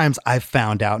lot of times I've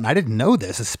found out, and I didn't know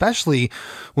this, especially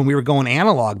when we were going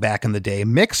analog back in the day.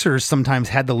 Mixers sometimes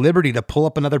had the liberty to pull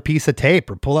up another piece of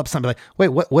tape or pull up something like, "Wait,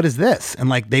 what is this?" And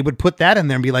like they would put that in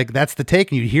there and be like, "That's the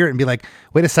take," and you'd hear it and be like,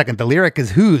 "Wait a second, the lyric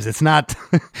is whose? It's not.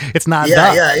 It's not."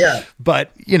 Yeah.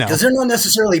 But because they're not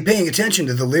necessarily paying attention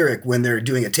to the lyric when they're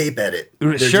doing a tape edit.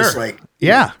 They're just like,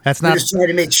 that's not. They're just trying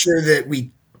to make sure that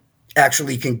we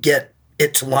actually can get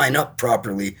it to line up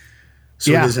properly.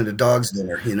 So it isn't a dog's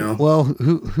dinner, Well,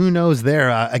 who knows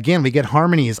there? Again, we get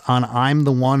harmonies on I'm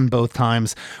the One both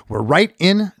times. We're right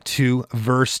into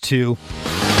verse 2.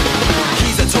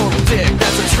 He's a total dick,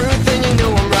 that's the truth, and you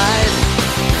know I'm right.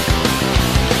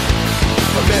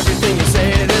 From everything you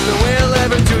say, there's no way I'll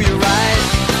ever do you right.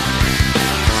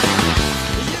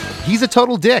 He's a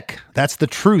total dick. That's the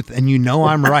truth, and you know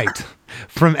I'm right.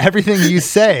 From everything you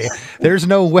say, there's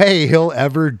no way he'll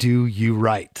ever do you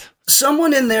right.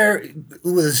 Someone in there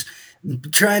was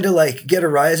trying to like get a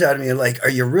rise out of me. Like, are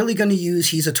you really going to use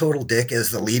 "He's a total dick"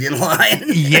 as the lead-in line?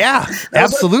 Yeah,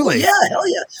 absolutely. Like, well, yeah, hell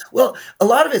yeah. Well, a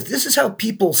lot of it, this is how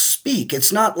people speak.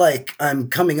 It's not like I'm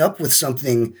coming up with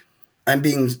something. I'm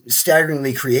being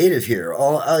staggeringly creative here.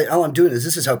 All I'm doing is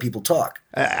this is how people talk.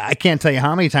 I can't tell you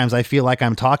how many times I feel like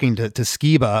I'm talking to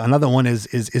Skiba. Another one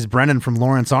is Brennan from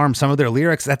Lawrence Arms. Some of their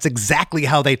lyrics, that's exactly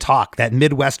how they talk. That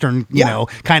Midwestern, you know,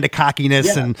 kind of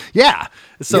cockiness and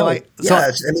So I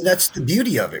mean, that's the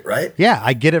beauty of it, right? Yeah,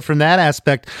 I get it from that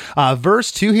aspect.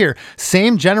 Verse 2 here,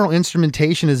 same general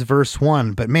instrumentation as verse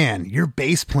 1, but man, your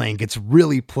bass playing gets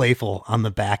really playful on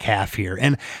the back half here.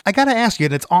 And I got to ask you,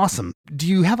 and it's awesome. Do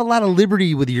you have a lot of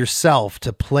liberty with yourself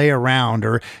to play around,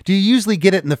 or do you usually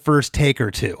get it in the first take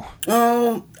or two?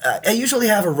 Oh, I usually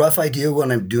have a rough idea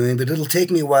what I'm doing, but it'll take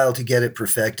me a while to get it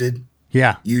perfected.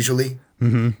 Yeah. Usually.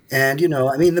 Mm-hmm. And, you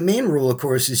know, I mean, the main rule, of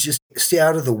course, is just stay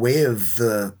out of the way of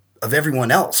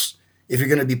everyone else. If you're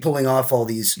going to be pulling off all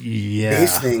these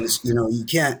bass things, you know, you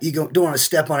don't want to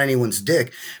step on anyone's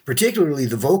dick, particularly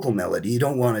the vocal melody. You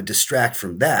don't want to distract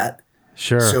from that.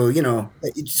 Sure. So, you know,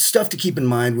 it's stuff to keep in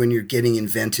mind when you're getting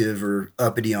inventive or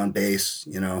uppity on bass,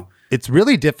 you know. It's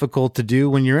really difficult to do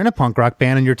when you're in a punk rock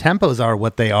band and your tempos are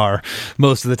what they are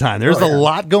most of the time. There's a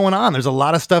lot going on. There's a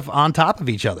lot of stuff on top of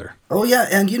each other. Oh, yeah.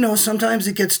 And, you know, sometimes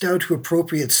it gets down to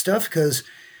appropriate stuff because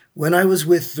when I was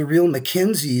with the Real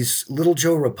McKenzies, Little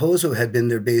Joe Raposo had been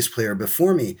their bass player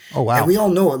before me. Oh, wow. And we all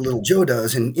know what Little Joe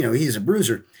does, and, you know, he's a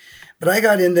bruiser. But I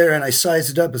got in there and I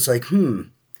sized it up. It's like,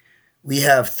 we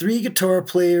have 3 guitar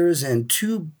players and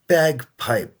 2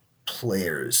 bagpipe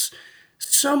players.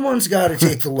 Someone's got to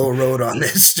take the low road on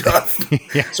this stuff.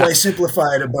 So I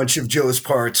simplified a bunch of Joe's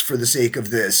parts for the sake of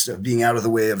this, of being out of the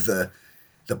way of the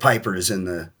pipers and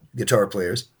the guitar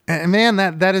players. And man,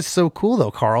 that is so cool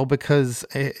though, Karl, because,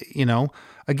 you know,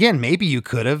 again, maybe you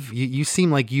could have. You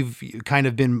seem like you've kind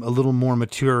of been a little more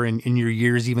mature in your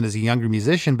years, even as a younger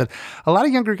musician. But a lot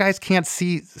of younger guys can't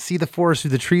see the forest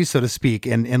through the trees, so to speak.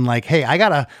 And like, hey,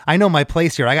 I know my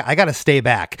place here. I gotta stay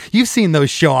back. You've seen those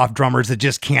show off drummers that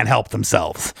just can't help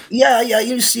themselves. Yeah.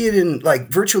 You see it in like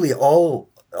virtually all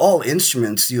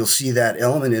instruments. You'll see that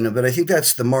element in it. But I think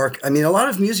that's the mark. I mean, a lot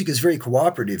of music is very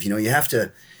cooperative. You know, you have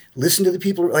to listen to the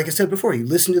people, like I said before, you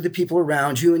listen to the people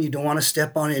around you and you don't want to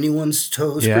step on anyone's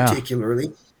toes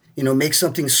particularly. You know, make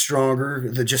something stronger.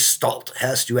 The gestalt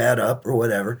has to add up or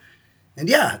whatever. And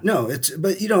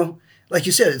but you know, like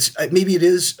you said, it's maybe it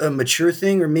is a mature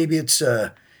thing or maybe it's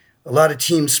a lot of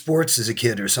team sports as a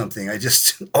kid or something. I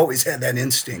just always had that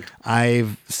instinct.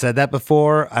 I've said that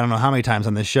before. I don't know how many times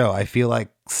on this show. I feel like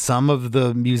some of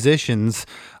the musicians,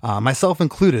 myself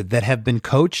included, that have been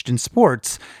coached in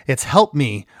sports, it's helped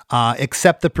me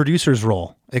accept the producer's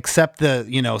role, accept the,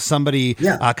 you know, somebody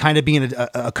kind of being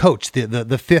a coach,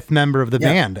 the fifth member of the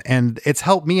band. And it's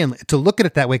helped me to look at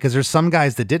it that way, because there's some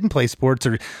guys that didn't play sports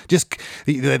or just,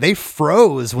 they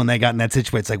froze when they got in that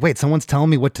situation. It's like, wait, someone's telling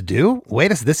me what to do? Wait,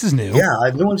 this is new.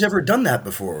 Yeah, no one's ever done that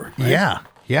before. Right?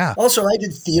 Yeah. Also, I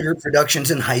did theater productions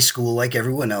in high school like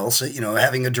everyone else. You know,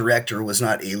 having a director was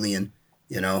not alien,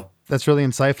 you know. That's really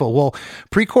insightful. Well,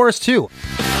 pre-chorus too.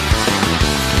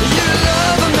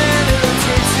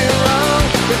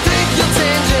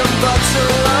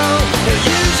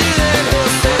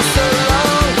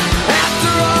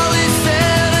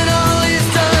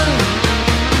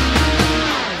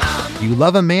 You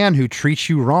love a man who treats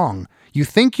you wrong. You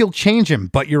think you'll change him,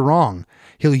 but you're wrong.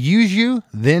 He'll use you,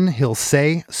 then he'll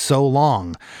say, so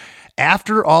long.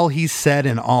 After all he's said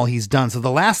and all he's done. So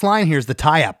the last line here is the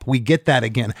tie-up. We get that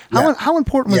again. How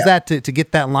important was that to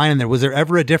get that line in there? Was there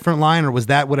ever a different line, or was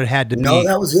that what it had to be? No,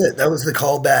 that was it. That was the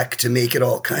callback to make it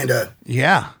all kind of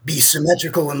be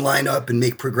symmetrical and line up and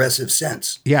make progressive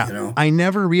sense. Yeah. You know? I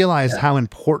never realized how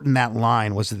important that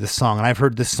line was to this song. And I've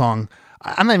heard this song,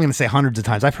 I'm not even going to say hundreds of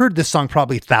times. I've heard this song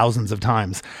probably thousands of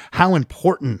times. How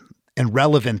important and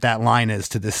relevant that line is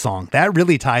to this song. That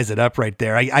really ties it up right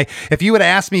there. If you would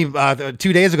have asked me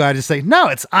 2 days ago, I'd just say, no,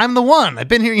 it's I'm the one. I've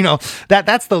been here. You know,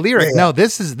 that's the lyric. Yeah. No,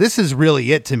 this is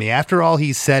really it to me. After all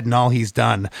he's said and all he's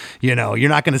done, you know, you're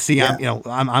not going to see.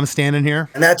 I'm standing here.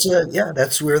 And that's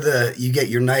where you get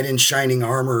your knight in shining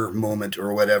armor moment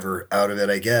or whatever out of it,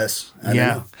 I guess. I don't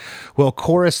know. Well,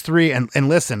 chorus 3, and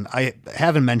listen, I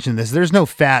haven't mentioned this. There's no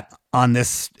fat on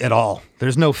this at all.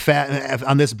 There's no fat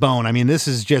on this bone. I mean, this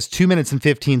is just 2 minutes and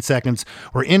 15 seconds.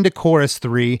 We're into chorus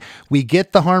 3. We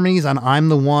get the harmonies on I'm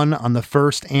the One on the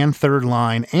first and third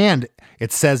line, and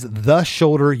it says the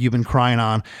shoulder you've been crying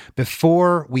on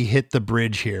before we hit the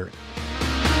bridge here.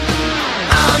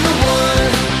 I'm the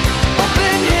one, I've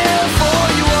been here for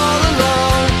you all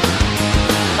along.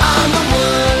 I'm the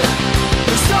one,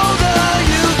 the shoulder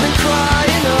you've been crying.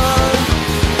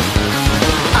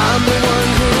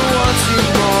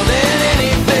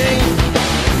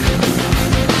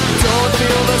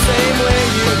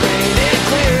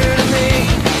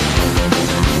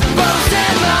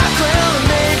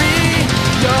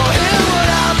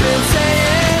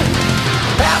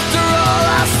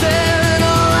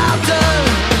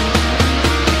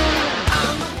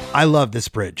 I love this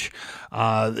bridge.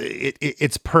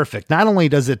 It's perfect. Not only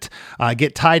does it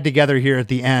get tied together here at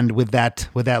the end with that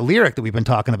lyric that we've been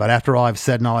talking about, after all I've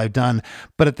said and all I've done,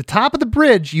 but at the top of the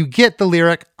bridge, you get the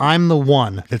lyric, I'm the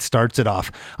one, that starts it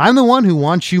off. I'm the one who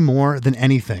wants you more than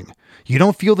anything. You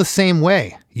don't feel the same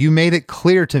way. You made it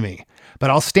clear to me. But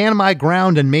I'll stand my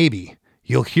ground and maybe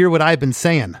you'll hear what I've been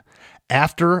saying.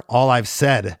 After all I've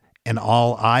said and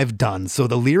all I've done. So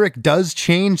the lyric does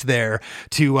change there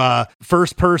to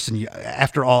first person,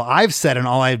 after all I've said and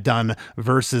all I've done,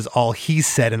 versus all he's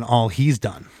said and all he's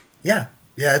done. Yeah.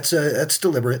 Yeah, that's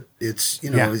deliberate. It's,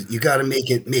 you got to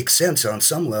make it make sense on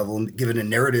some level and give it a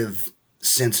narrative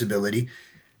sensibility.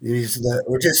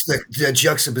 Or just the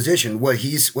juxtaposition. What's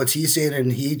he saying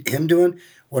and him doing?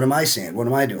 What am I saying? What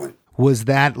am I doing? Was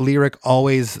that lyric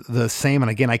always the same?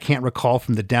 And again, I can't recall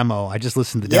from the demo. I just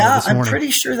listened to the demo this morning. I'm pretty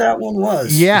sure that one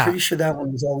was. Yeah. I'm pretty sure that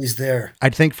one was always there. I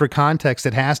think for context,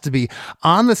 it has to be.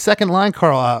 On the second line,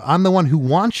 Karl, I'm the one who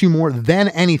wants you more than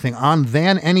anything. On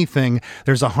than anything,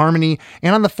 there's a harmony.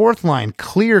 And on the fourth line,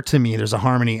 clear to me, there's a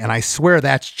harmony. And I swear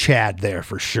that's Chad there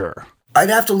for sure. I'd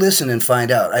have to listen and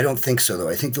find out. I don't think so, though.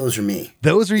 I think those are me.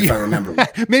 Those are you? If I remember.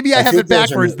 Maybe I have it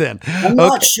backwards then. I'm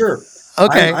not sure.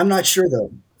 Okay. I'm not sure, though.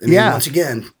 I mean, once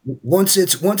again, once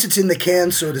it's in the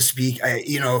can, so to speak,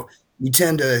 you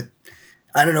tend to,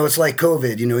 I don't know, it's like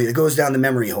COVID, it goes down the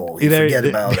memory hole. You forget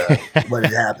about what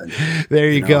had happened.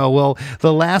 There you go. Well,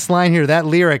 the last line here, that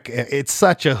lyric, it's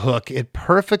such a hook. It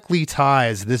perfectly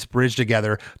ties this bridge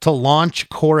together to launch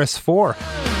chorus 4.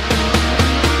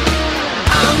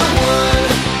 I'm the one,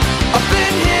 I've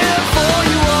been here for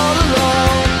you all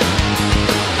along.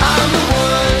 I'm the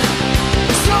one,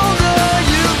 the shoulder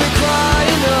you've been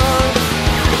crying on.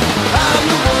 I'm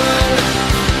the one,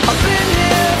 I've been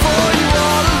here for you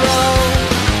all along.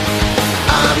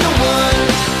 I'm the one,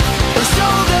 the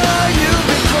shoulder you've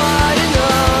been crying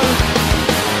on.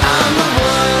 I'm the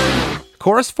one.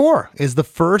 Chorus 4 is the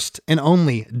first and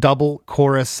only double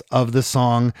chorus of the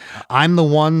song. I'm the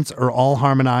Ones are all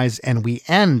harmonized, and we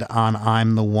end on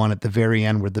I'm the One at the very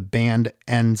end, where the band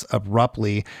ends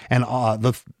abruptly. And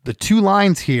the two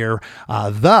lines here,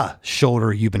 the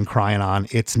shoulder you've been crying on,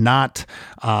 it's not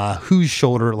whose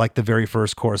shoulder like the very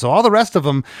first chorus. So all the rest of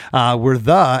them were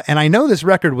the, and I know this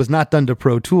record was not done to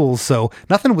Pro Tools, so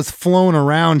nothing was flown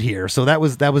around here. So that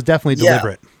was definitely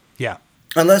deliberate. Yeah.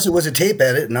 Unless it was a tape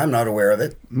edit, and I'm not aware of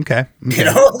it. Okay.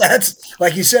 That's,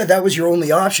 like you said, that was your only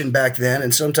option back then,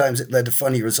 and sometimes it led to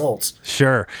funny results.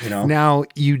 Sure. Now, when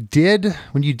you did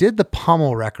the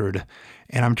Pummel record,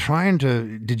 and I'm trying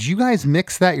to, did you guys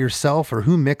mix that yourself, or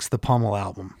who mixed the Pummel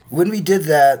album? When we did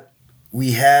that,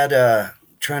 we had,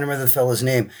 trying to remember the fella's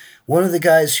name, one of the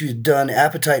guys who'd done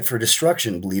Appetite for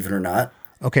Destruction, believe it or not.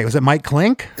 Okay, was it Mike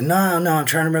Klink? No, I'm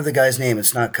trying to remember the guy's name.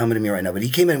 It's not coming to me right now, but he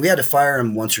came in. We had to fire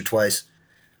him once or twice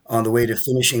on the way to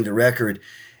finishing the record.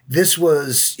 This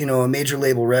was, a major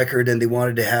label record, and they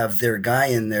wanted to have their guy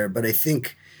in there, but I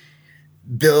think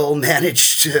Bill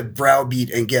managed to browbeat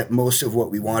and get most of what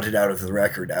we wanted out of the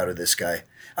record out of this guy.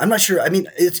 I'm not sure. I mean,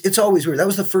 it's always weird. That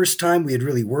was the first time we had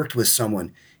really worked with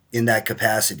someone in that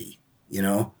capacity, We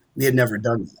had never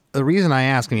done that. The reason I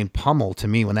ask, Pummel, to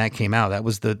me, when that came out, that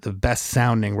was the best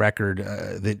sounding record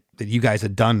that you guys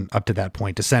had done up to that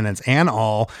point, Descendents and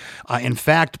all. In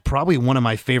fact, probably one of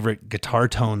my favorite guitar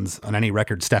tones on any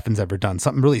record Stefan's ever done.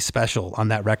 Something really special on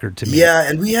that record to me. Yeah,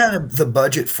 and we had the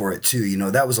budget for it too.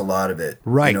 That was a lot of it.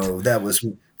 Right. That was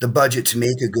the budget to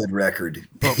make a good record.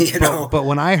 But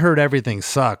when I heard Everything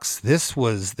Sucks,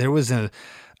 there was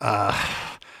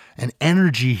an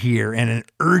energy here and an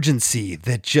urgency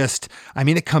that just,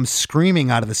 it comes screaming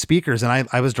out of the speakers. And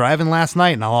I was driving last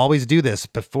night, and I'll always do this.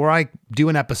 Before I do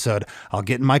an episode, I'll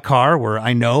get in my car where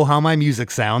I know how my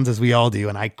music sounds, as we all do.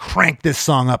 And I cranked this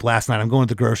song up last night. I'm going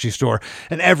to the grocery store,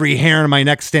 and every hair in my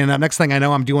neck standing up. Next thing I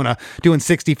know, I'm doing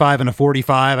 65 and a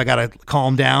 45. I got to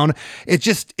calm down.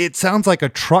 It sounds like a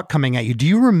truck coming at you. Do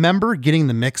you remember getting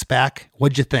the mix back?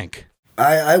 What'd you think?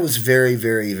 I was very,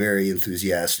 very, very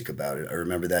enthusiastic about it. I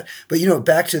remember that. But,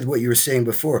 back to what you were saying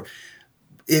before,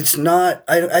 it's not,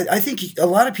 I think a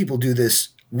lot of people do this.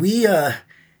 We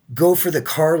go for the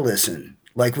car listen.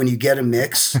 Like when you get a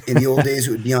mix, in the old days,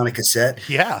 it would be on a cassette.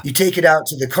 Yeah. You take it out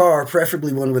to the car,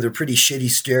 preferably one with a pretty shitty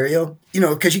stereo,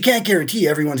 because you can't guarantee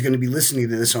everyone's going to be listening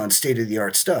to this on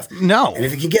state-of-the-art stuff. No. And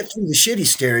if you can get through the shitty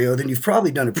stereo, then you've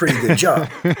probably done a pretty good job.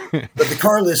 But the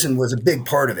car listen was a big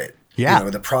part of it. Yeah.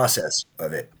 The process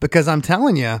of it. Because I'm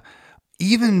telling you,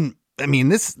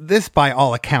 this by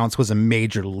all accounts was a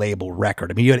major label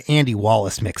record. You had Andy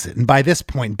Wallace mix it. And by this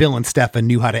point, Bill and Stefan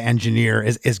knew how to engineer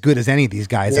as good as any of these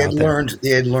guys out there.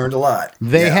 They had learned a lot.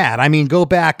 They had. Go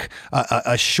back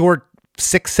a short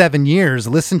 6-7 years,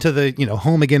 listen to the,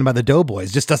 Home Again by the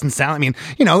Doughboys. Just doesn't sound, I mean,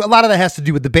 a lot of that has to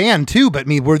do with the band too, but I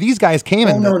mean, where these guys came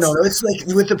in. No. It's like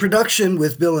with the production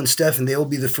with Bill and Stephen, they'll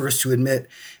be the first to admit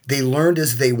they learned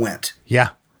as they went. Yeah.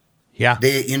 Yeah.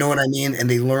 They, you know what I mean? And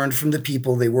they learned from the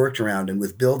people they worked around. And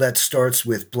with Bill, that starts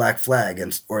with Black Flag,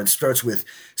 or it starts with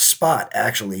Spot,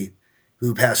 actually,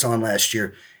 who passed on last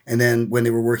year. And then when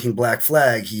they were working Black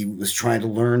Flag, he was trying to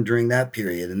learn during that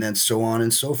period, and then so on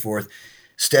and so forth.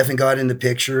 Stephen got in the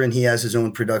picture, and he has his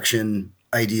own production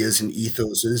ideas and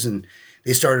ethoses, and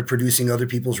they started producing other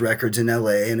people's records in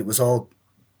LA, and it was all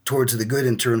towards the good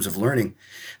in terms of learning.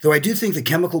 Though I do think the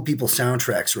Chemical People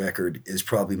Soundtracks record is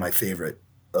probably my favorite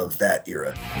of that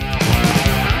era.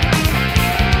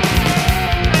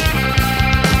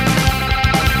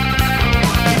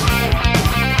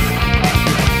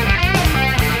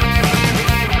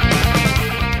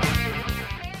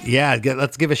 Yeah,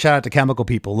 let's give a shout out to Chemical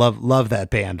People. Love that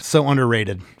band. So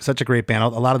underrated. Such a great band. A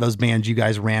lot of those bands you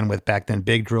guys ran with back then,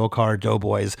 Big Drill Car,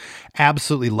 Doughboys,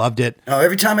 absolutely loved it. Oh,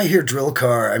 every time I hear Drill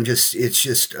Car, it's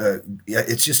just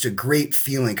a great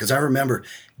feeling, because I remember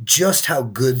just how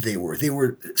good they were. They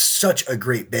were such a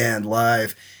great band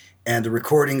live, and the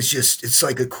recordings it's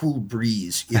like a cool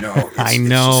breeze, I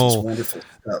know. It's wonderful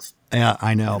stuff. Yeah,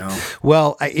 I know.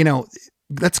 Well,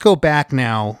 let's go back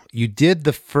now. You did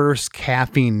the first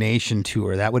Caffeine Nation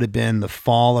tour. That would have been the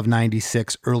fall of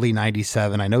 96, early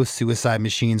 97. I know Suicide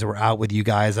Machines were out with you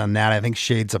guys on that. I think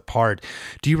Shades Apart.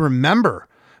 Do you remember,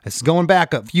 this is going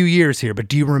back a few years here, but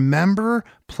do you remember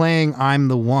playing I'm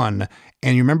the One?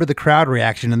 And you remember the crowd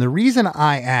reaction? And the reason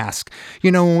I ask,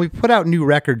 when we put out new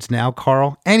records now,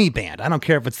 Karl, any band, I don't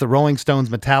care if it's the Rolling Stones,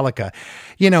 Metallica,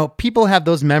 people have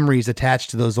those memories attached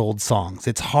to those old songs.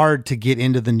 It's hard to get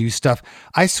into the new stuff.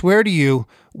 I swear to you,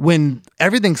 when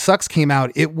Everything Sucks came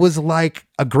out, it was like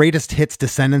a greatest hits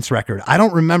Descendents record. I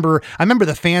remember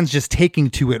the fans just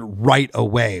taking to it right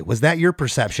away. Was that your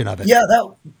perception of it? Yeah, I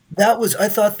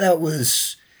thought that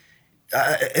was...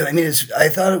 I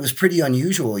thought it was pretty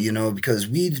unusual, because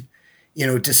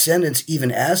Descendents,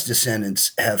 even as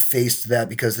Descendents, have faced that,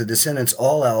 because the Descendents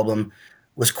All album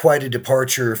was quite a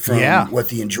departure from what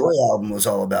the Enjoy album was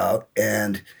all about.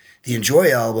 And the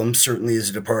Enjoy album certainly is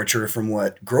a departure from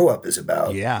what Grow Up is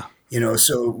about. Yeah.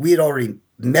 So we had already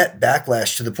met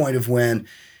backlash to the point of when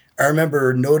I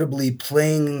remember notably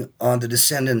playing on the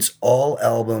Descendents All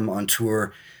album on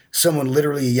tour, someone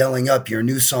literally yelling up, "Your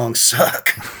new songs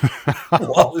suck,"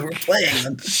 while we were playing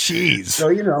them. Jeez. So,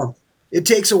 it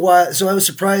takes a while. So I was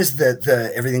surprised that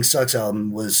the Everything Sucks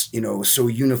album was, so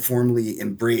uniformly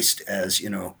embraced as,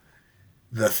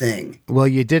 the thing. Well,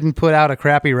 you didn't put out a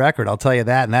crappy record, I'll tell you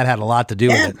that, and that had a lot to do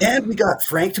with it. And we got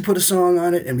Frank to put a song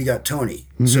on it, and we got Tony.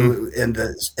 Mm-hmm. So, and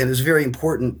it was very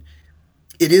important.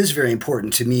 It is very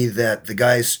important to me that the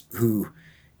guys who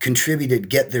contributed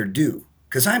get their due.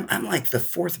 Because I'm like the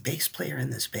fourth bass player in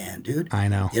this band, dude. I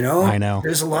know. I know.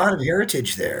 There's a lot of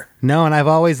heritage there. No, and I've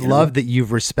always loved that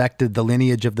you've respected the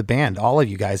lineage of the band. All of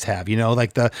you guys have,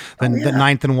 like the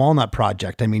Ninth and Walnut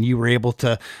Project. I mean, you were able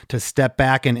to step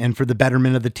back and for the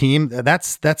betterment of the team.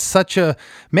 That's such a,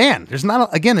 man, there's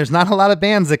not a lot of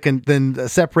bands that can then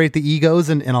separate the egos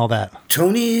and all that.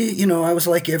 Tony, I was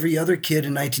like every other kid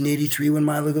in 1983 when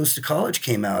Milo Goes to College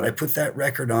came out. I put that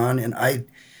record on, and I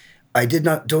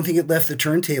don't think it left the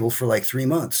turntable for like 3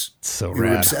 months. So we rad.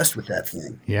 were obsessed with that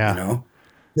thing. Yeah.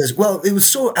 Because, it was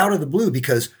so out of the blue,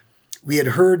 because we had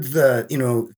heard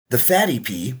the Fat EP,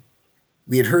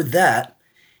 we had heard that,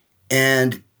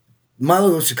 and Milo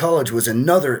Goes to College was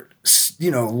another,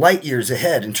 light years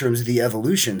ahead in terms of the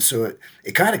evolution. So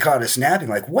it kind of caught us napping,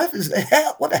 like, what the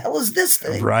hell is this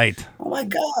thing? Right. Oh my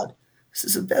God, this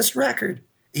is the best record.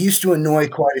 It used to annoy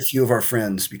quite a few of our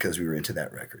friends because we were into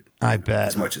that record. I bet.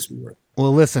 As much as we were.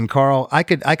 Well, listen, Karl, I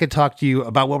could talk to you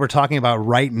about what we're talking about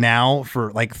right now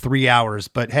for like 3 hours,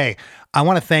 but hey, I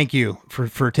want to thank you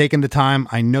for taking the time.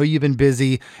 I know you've been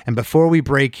busy. And before we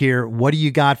break here, what do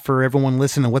you got for everyone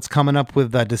listening? What's coming up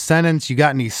with Descendents? You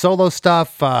got any solo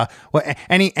stuff?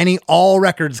 Any all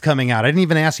records coming out? I didn't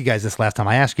even ask you guys this last time.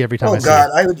 I ask you every time. Oh God,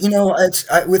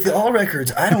 with the all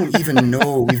records, I don't even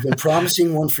know. We've been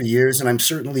promising one for years, and I'm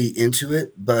certainly into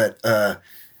it, but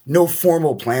no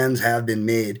formal plans have been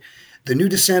made. The new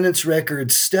Descendents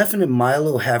records, Stefan and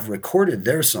Milo have recorded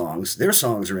their songs. Their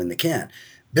songs are in the can.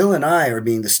 Bill and I are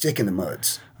being the stick in the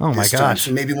muds. Oh my gosh.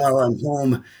 So maybe while I'm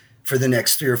home for the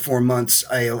next 3 or 4 months,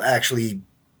 I'll actually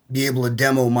be able to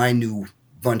demo my new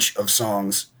bunch of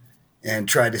songs and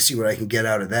try to see what I can get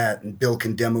out of that. And Bill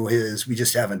can demo his. We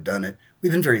just haven't done it.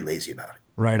 We've been very lazy about it.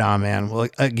 Right on, man. Well,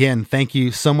 again, thank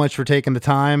you so much for taking the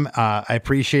time. I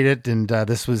appreciate it. And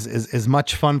this was as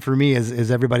much fun for me as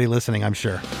everybody listening, I'm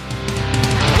sure.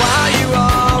 While you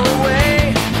are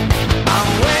away,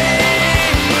 I'm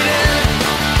waiting.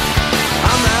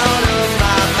 I'm out of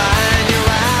my mind, you're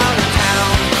out of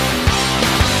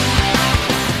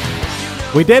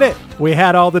town. We did it. We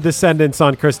had all the Descendants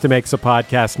on Krista Makes a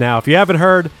Podcast now. If you haven't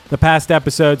heard the past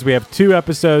episodes, we have 2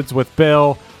 episodes with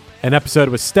Bill, an episode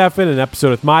with Stefan, an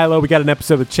episode with Milo. We got an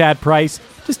episode with Chad Price.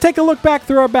 Just take a look back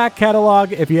through our back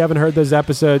catalog if you haven't heard those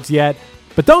episodes yet.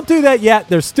 But don't do that yet.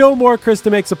 There's still more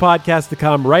Krista Makes a Podcast to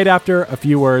come right after a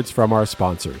few words from our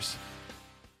sponsors.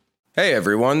 Hey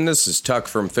everyone, this is Tuck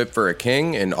from Fit for a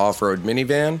King, an off-road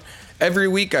minivan. Every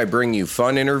week I bring you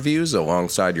fun interviews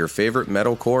alongside your favorite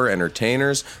metalcore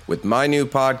entertainers with my new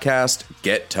podcast,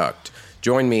 Get Tucked.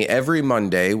 Join me every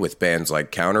Monday with bands like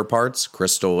Counterparts,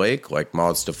 Crystal Lake, like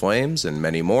Moths to Flames, and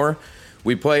many more.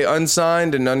 We play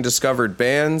unsigned and undiscovered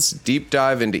bands, deep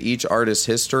dive into each artist's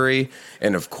history,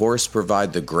 and of course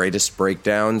provide the greatest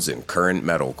breakdowns in current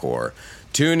metalcore.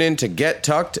 Tune in to Get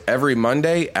Tucked every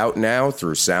Monday, out now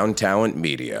through Sound Talent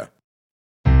Media.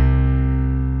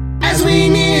 As we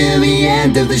near the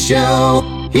end of the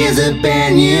show, here's a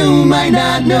band you might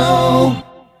not know.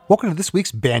 Welcome to this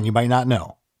week's Band You Might Not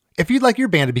Know. If you'd like your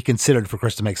band to be considered for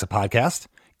Krista Makes a Podcast,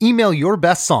 email your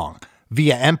best song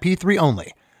via MP3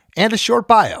 only and a short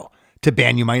bio to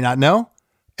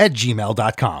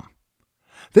bandyoumightnotknow@gmail.com.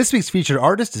 This week's featured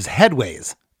artist is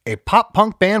Headways, a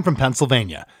pop-punk band from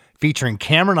Pennsylvania, featuring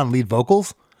Cameron on lead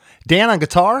vocals, Dan on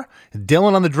guitar,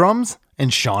 Dylan on the drums,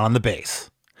 and Sean on the bass.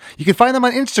 You can find them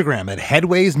on Instagram at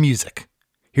Headways Music.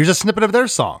 Here's a snippet of their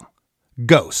song,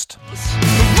 Ghost.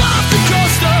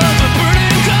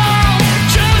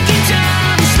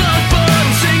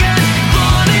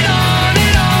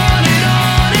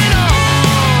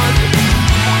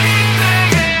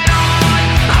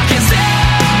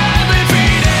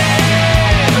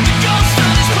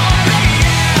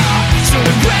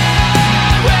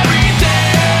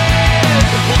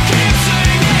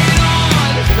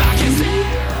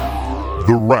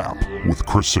 The Wrap with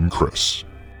Chris and Chris.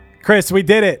 Chris, we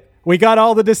did it. We got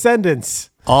all the Descendants.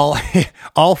 All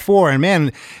 4. And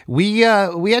man, we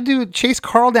had to chase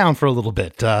Karl down for a little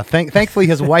bit. Thankfully,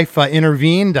 his wife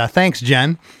intervened. Thanks,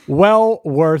 Jen. Well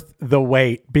worth the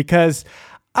wait, because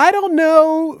I don't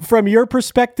know from your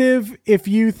perspective if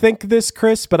you think this,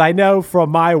 Chris, but I know from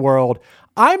my world,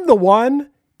 I'm the One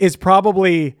is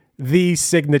probably the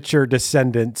signature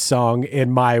Descendant song in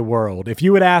my world. If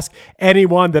you would ask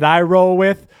anyone that I roll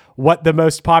with what the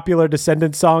most popular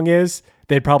Descendant song is,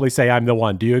 they'd probably say I'm the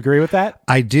One. Do you agree with that?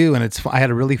 I do, and I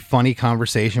had a really funny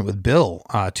conversation with Bill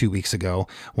 2 weeks ago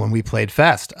when we played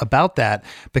Fest about that,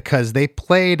 because they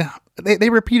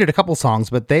repeated a couple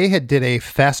songs, but they did a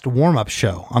Fest warm-up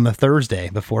show on the Thursday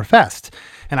before Fest.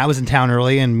 And I was in town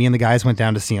early, and me and the guys went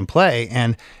down to see him play,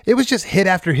 and it was just hit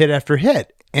after hit after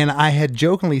hit. And I had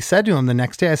jokingly said to him the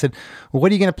next day, I said, well,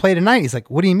 what are you going to play tonight? He's like,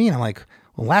 what do you mean? I'm like,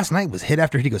 well, last night was hit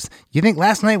after hit. He goes, you think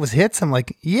last night was hits? I'm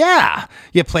like, yeah.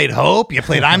 You played Hope. You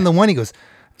played I'm the One. He goes,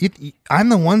 I'm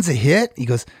the One's a hit? He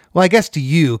goes, well, I guess to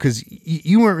you, because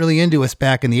you weren't really into us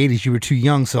back in the 80s. You were too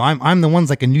young, so I'm the One's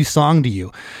like a new song to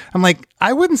you. I'm like,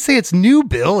 I wouldn't say it's new,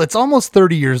 Bill. It's almost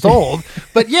 30 years old.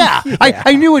 But yeah, yeah.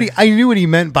 I knew what he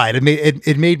meant by it.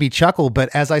 It made me chuckle. But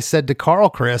as I said to Karl,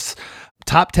 Chris,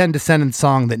 top 10 Descendants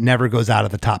song that never goes out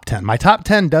of the top 10. My top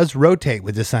 10 does rotate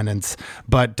with Descendants,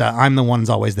 but I'm the One's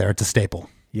always there. It's a staple.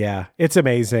 Yeah, it's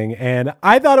amazing. And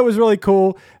I thought it was really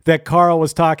cool that Karl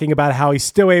was talking about how he's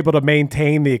still able to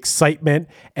maintain the excitement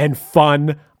and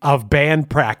fun of band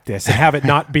practice and have it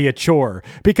not be a chore.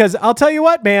 Because I'll tell you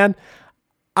what, man,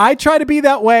 I try to be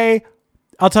that way.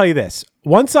 I'll tell you this.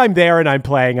 Once I'm there and I'm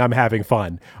playing, I'm having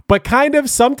fun. But kind of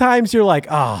sometimes you're like,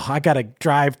 oh, I got to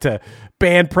drive to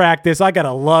band practice. I got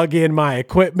to lug in my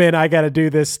equipment. I got to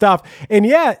do this stuff. And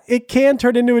yeah, it can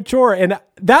turn into a chore. And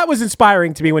that was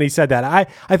inspiring to me when he said that.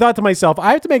 I thought to myself,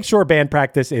 I have to make sure band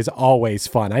practice is always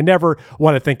fun. I never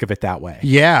want to think of it that way.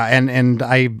 Yeah. And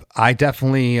I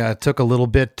definitely took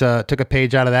a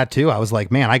page out of that too. I was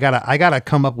like, man, I gotta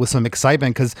come up with some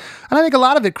excitement, because I think a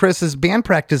lot of it, Chris, is band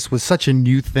practice was such a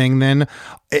new thing then.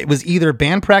 It was either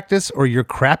band practice or your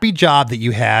crappy job that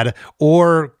you had,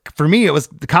 or for me, it was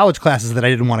the college classes that I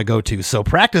didn't want to go to. So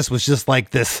practice was just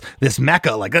like this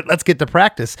mecca, like let's get to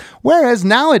practice. Whereas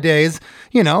nowadays,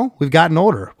 you know, we've gotten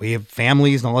older. We have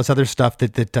families and all this other stuff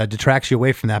that detracts you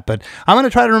away from that. But I'm going to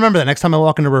try to remember that next time I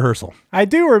walk into rehearsal. I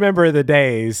do remember the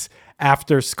days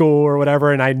after school or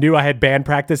whatever, and I knew I had band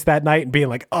practice that night and being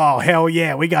like, oh, hell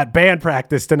yeah, we got band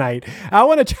practice tonight. I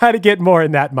want to try to get more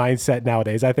in that mindset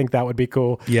nowadays. I think that would be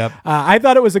cool. Yep. I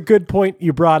thought it was a good point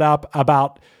you brought up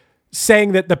about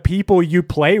saying that the people you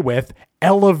play with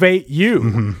elevate you.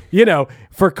 Mm-hmm. You know,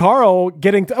 for Karl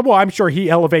I'm sure he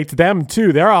elevates them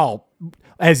too. They're all,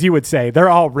 as you would say, they're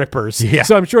all rippers. Yeah.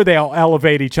 So I'm sure they all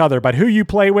elevate each other, but who you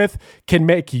play with can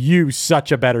make you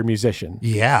such a better musician.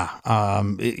 Yeah.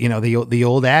 The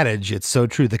old adage, it's so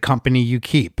true. The company you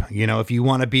keep, if you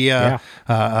want to be a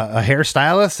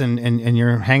hairstylist and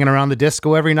you're hanging around the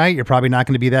disco every night, you're probably not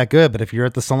going to be that good. But if you're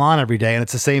at the salon every day, and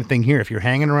it's the same thing here, if you're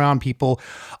hanging around people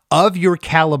of your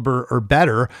caliber or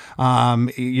better,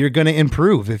 you're going to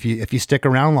improve if you stick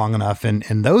around long enough.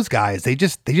 And those guys, they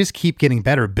just keep getting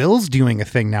better. Bill's doing a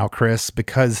thing now, Chris,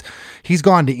 because he's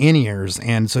gone to in-ears,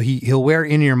 and so he'll wear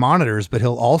in-ear monitors, but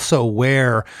he'll also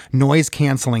wear noise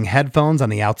canceling headphones on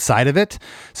the outside of it.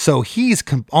 So he's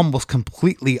almost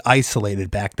completely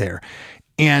isolated back there,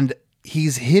 and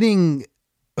he's hitting.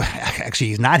 Actually,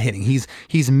 he's not hitting.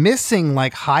 He's missing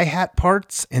like hi-hat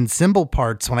parts and cymbal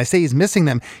parts. When I say he's missing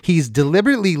them, he's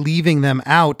deliberately leaving them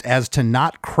out as to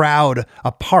not crowd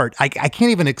a part. I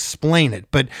can't even explain it,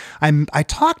 but I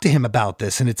talked to him about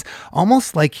this, and it's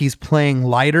almost like he's playing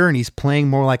lighter and he's playing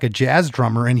more like a jazz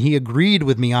drummer, and he agreed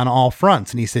with me on all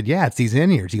fronts. And he said, yeah, it's these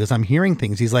in-ears. He goes, I'm hearing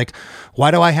things. He's like,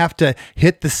 why do I have to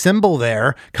hit the cymbal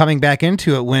there coming back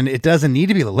into it when it doesn't need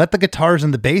to be? Let the guitars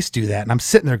and the bass do that. And I'm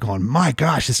sitting there going, my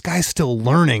gosh, this guy's still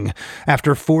learning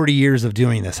after 40 years of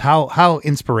doing this. How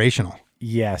inspirational.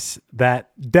 Yes,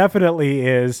 that definitely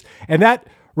is. And that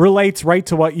relates right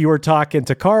to what you were talking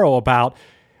to Karl about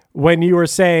when you were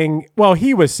saying, well,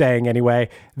 he was saying anyway,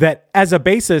 that as a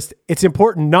bassist, it's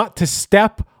important not to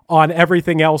step on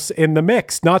everything else in the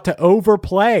mix, not to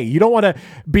overplay. You don't want to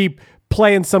be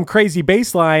playing some crazy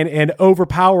bass line and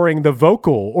overpowering the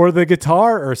vocal or the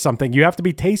guitar or something. You have to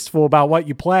be tasteful about what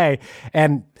you play.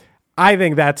 And I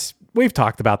think we've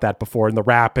talked about that before in the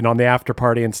rap and on the after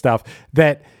party and stuff,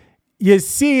 that you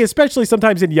see, especially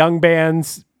sometimes in young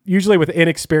bands, usually with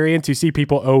inexperience, you see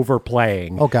people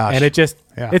overplaying. Oh gosh. And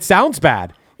it sounds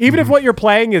bad. Even if what you're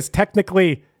playing is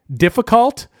technically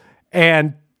difficult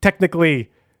and technically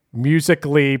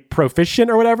musically proficient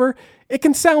or whatever, it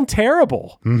can sound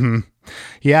terrible. Mm-hmm.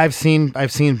 Yeah, I've seen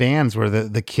bands where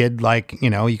the kid, like,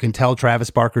 you can tell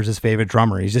Travis Barker's his favorite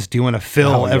drummer. He's just doing a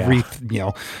fill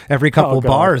every couple of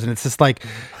bars, and it's just like,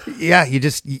 yeah, you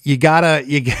gotta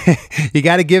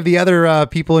give the other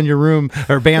people in your room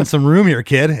or band some room here,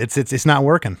 kid. It's not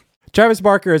working. Travis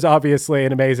Barker is obviously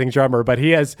an amazing drummer, but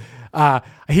he is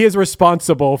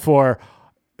responsible for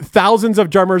thousands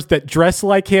of drummers that dress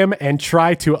like him and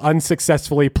try to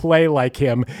unsuccessfully play like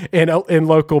him in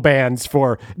local bands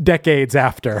for decades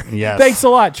after. Yes. Thanks a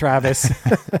lot, Travis.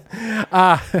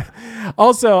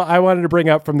 Also, I wanted to bring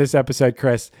up from this episode,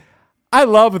 Chris, I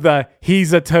love the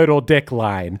he's a total dick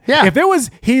line. Yeah. If it was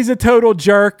he's a total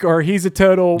jerk or he's a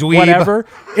total dweeb, whatever,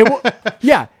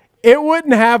 it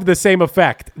wouldn't have the same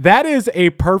effect. That is a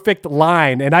perfect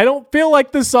line, and I don't feel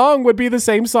like the song would be the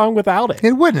same song without it.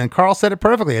 It wouldn't, and Karl said it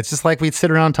perfectly. It's just like we'd sit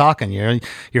around talking. You're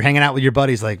hanging out with your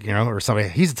buddies, like, or somebody,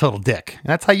 he's a total dick. And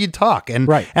that's how you'd talk, and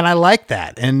right. And I like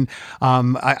that, and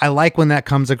I like when that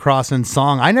comes across in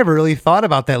song. I never really thought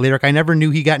about that lyric. I never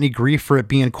knew he got any grief for it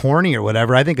being corny or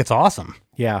whatever. I think it's awesome.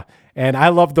 Yeah, and I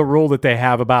love the rule that they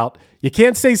have about you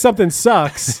can't say something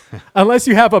sucks unless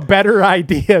you have a better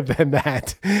idea than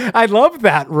that. I love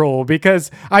that rule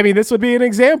because, this would be an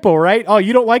example, right? Oh,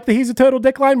 you don't like the he's a total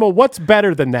dick line? Well, what's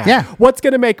better than that? Yeah. What's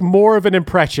going to make more of an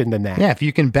impression than that? Yeah, if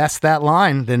you can best that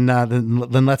line, then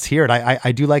let's hear it.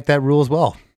 I do like that rule as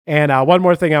well. And one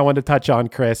more thing I want to touch on,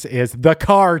 Chris, is the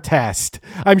car test.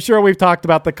 I'm sure we've talked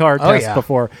about the car test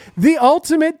before. The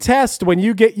ultimate test when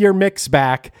you get your mix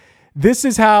back. This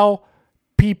is how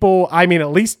people, at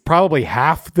least probably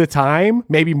half the time,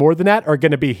 maybe more than that, are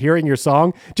going to be hearing your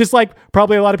song. Just like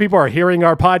probably a lot of people are hearing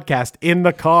our podcast in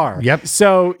the car. Yep.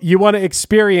 So you want to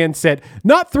experience it,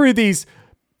 not through these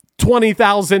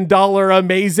 $20,000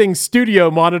 amazing studio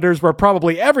monitors where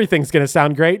probably everything's going to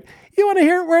sound great. You want to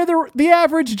hear it where the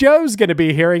average Joe's going to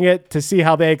be hearing it to see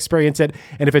how they experience it.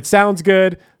 And if it sounds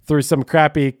good through some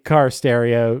crappy car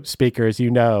stereo speakers,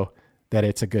 that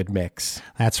it's a good mix.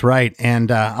 That's right.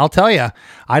 And I'll tell you,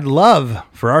 I'd love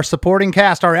for our supporting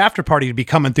cast, our after party, to be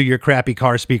coming through your crappy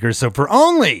car speakers. So for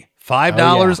only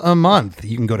 $5 a month.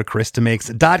 You can go to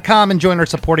KristaMakes.com and join our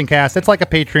supporting cast. It's like a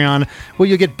Patreon where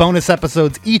you'll get bonus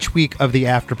episodes each week of the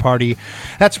After Party.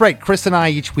 That's right. Chris and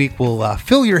I each week will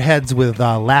fill your heads with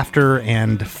laughter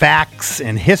and facts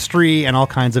and history and all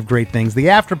kinds of great things. The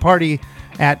After Party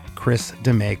at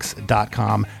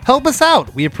KrisDemakes.com. Help us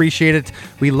out. We appreciate it.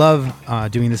 We love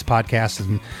doing this podcast,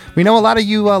 and we know a lot of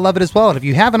you love it as well. And if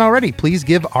you haven't already, please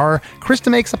give our Chris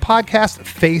Makes a Podcast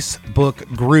Facebook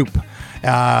group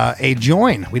a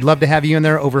join. We'd love to have you in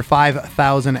there. Over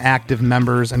 5,000 active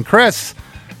members. And Chris,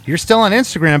 you're still on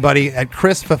Instagram, buddy, at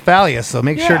Chris Fafalius, so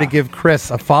make sure to give Chris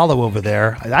a follow over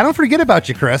there. I don't forget about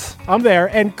you, Chris. I'm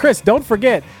there. And Chris, don't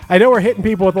forget, I know we're hitting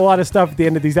people with a lot of stuff at the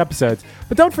end of these episodes,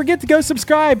 but don't forget to go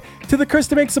subscribe to the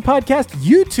Krista Makes a Podcast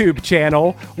YouTube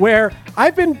channel, where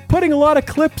I've been putting a lot of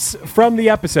clips from the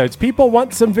episodes. People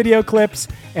want some video clips,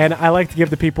 and I like to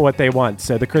give the people what they want.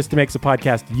 So the Krista Makes a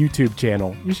Podcast YouTube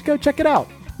channel, you should go check it out.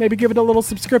 Maybe give it a little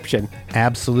subscription.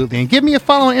 Absolutely. And give me a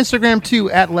follow on Instagram, too,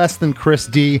 at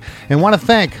 @LessThanChrisD. And want to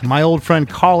thank my old friend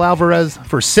Karl Alvarez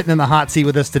for sitting in the hot seat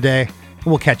with us today. And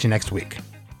we'll catch you next week.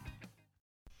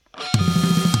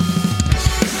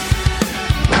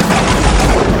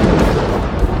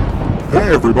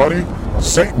 Hey, everybody.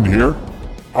 Satan here.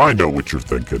 I know what you're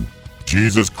thinking.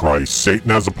 Jesus Christ,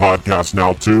 Satan has a podcast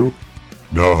now, too?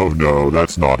 No,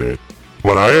 that's not it.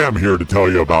 But I am here to tell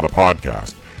you about a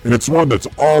podcast. And it's one that's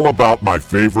all about my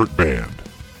favorite band,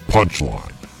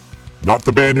 Punchline. Not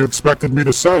the band you expected me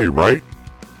to say, right?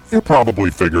 You probably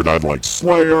figured I'd like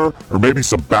Slayer, or maybe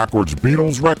some backwards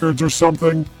Beatles records or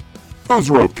something.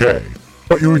 Those are okay,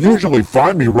 but you usually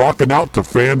find me rocking out to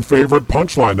fan-favorite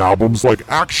Punchline albums like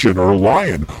Action or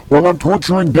Lion, while I'm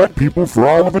torturing dead people for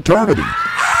all of eternity.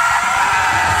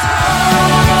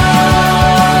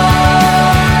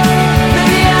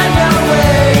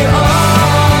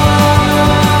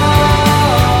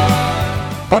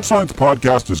 Punchline's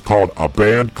podcast is called A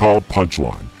Band Called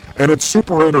Punchline, and it's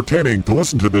super entertaining to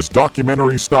listen to this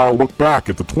documentary-style look back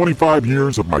at the 25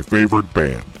 years of my favorite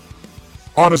band.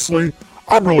 Honestly,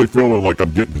 I'm really feeling like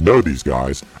I'm getting to know these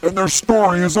guys, and their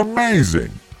story is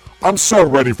amazing. I'm so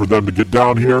ready for them to get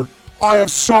down here. I have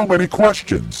so many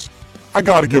questions. I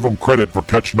gotta give them credit for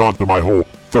catching on to my whole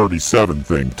 37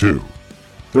 thing, too.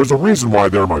 There's a reason why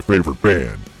they're my favorite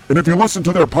band, and if you listen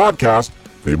to their podcast,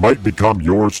 they might become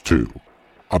yours, too.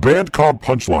 A Band Called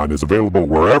Punchline is available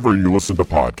wherever you listen to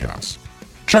podcasts.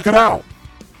 Check it out,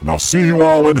 and I'll see you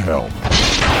all in hell.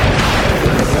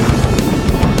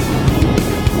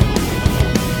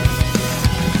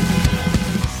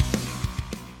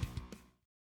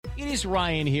 It is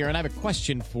Ryan here, and I have a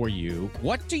question for you.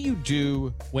 What do you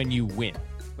do when you win?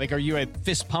 Like, are you a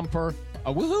fist pumper,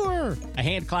 a woohooer, a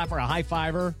hand clapper, a high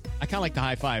fiver? I kind of like the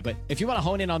high five, but if you want to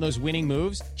hone in on those winning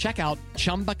moves, check out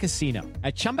Chumba Casino.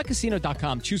 At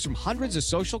ChumbaCasino.com, choose from hundreds of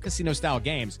social casino-style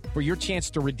games for your chance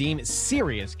to redeem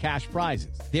serious cash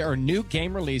prizes. There are new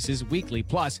game releases weekly,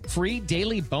 plus free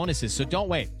daily bonuses. So don't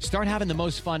wait. Start having the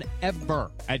most fun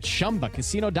ever at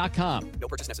ChumbaCasino.com. No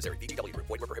purchase necessary. VGW. Void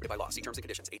where prohibited by law. See terms and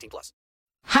conditions. 18+.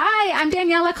 Hi, I'm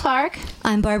Daniela Clark.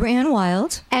 I'm Barbara Ann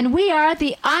Wild. And we are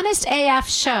the Honest AF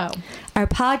Show. Our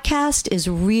podcast is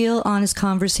real, honest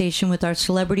conversation with our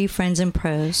celebrity friends and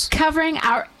pros. Covering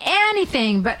our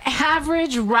anything but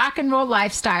average rock and roll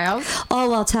lifestyles. All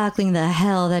while tackling the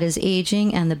hell that is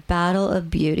aging and the battle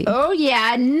of beauty. Oh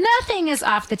yeah, nothing is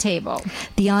off the table.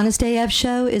 The Honest AF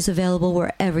Show is available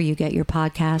wherever you get your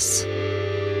podcasts.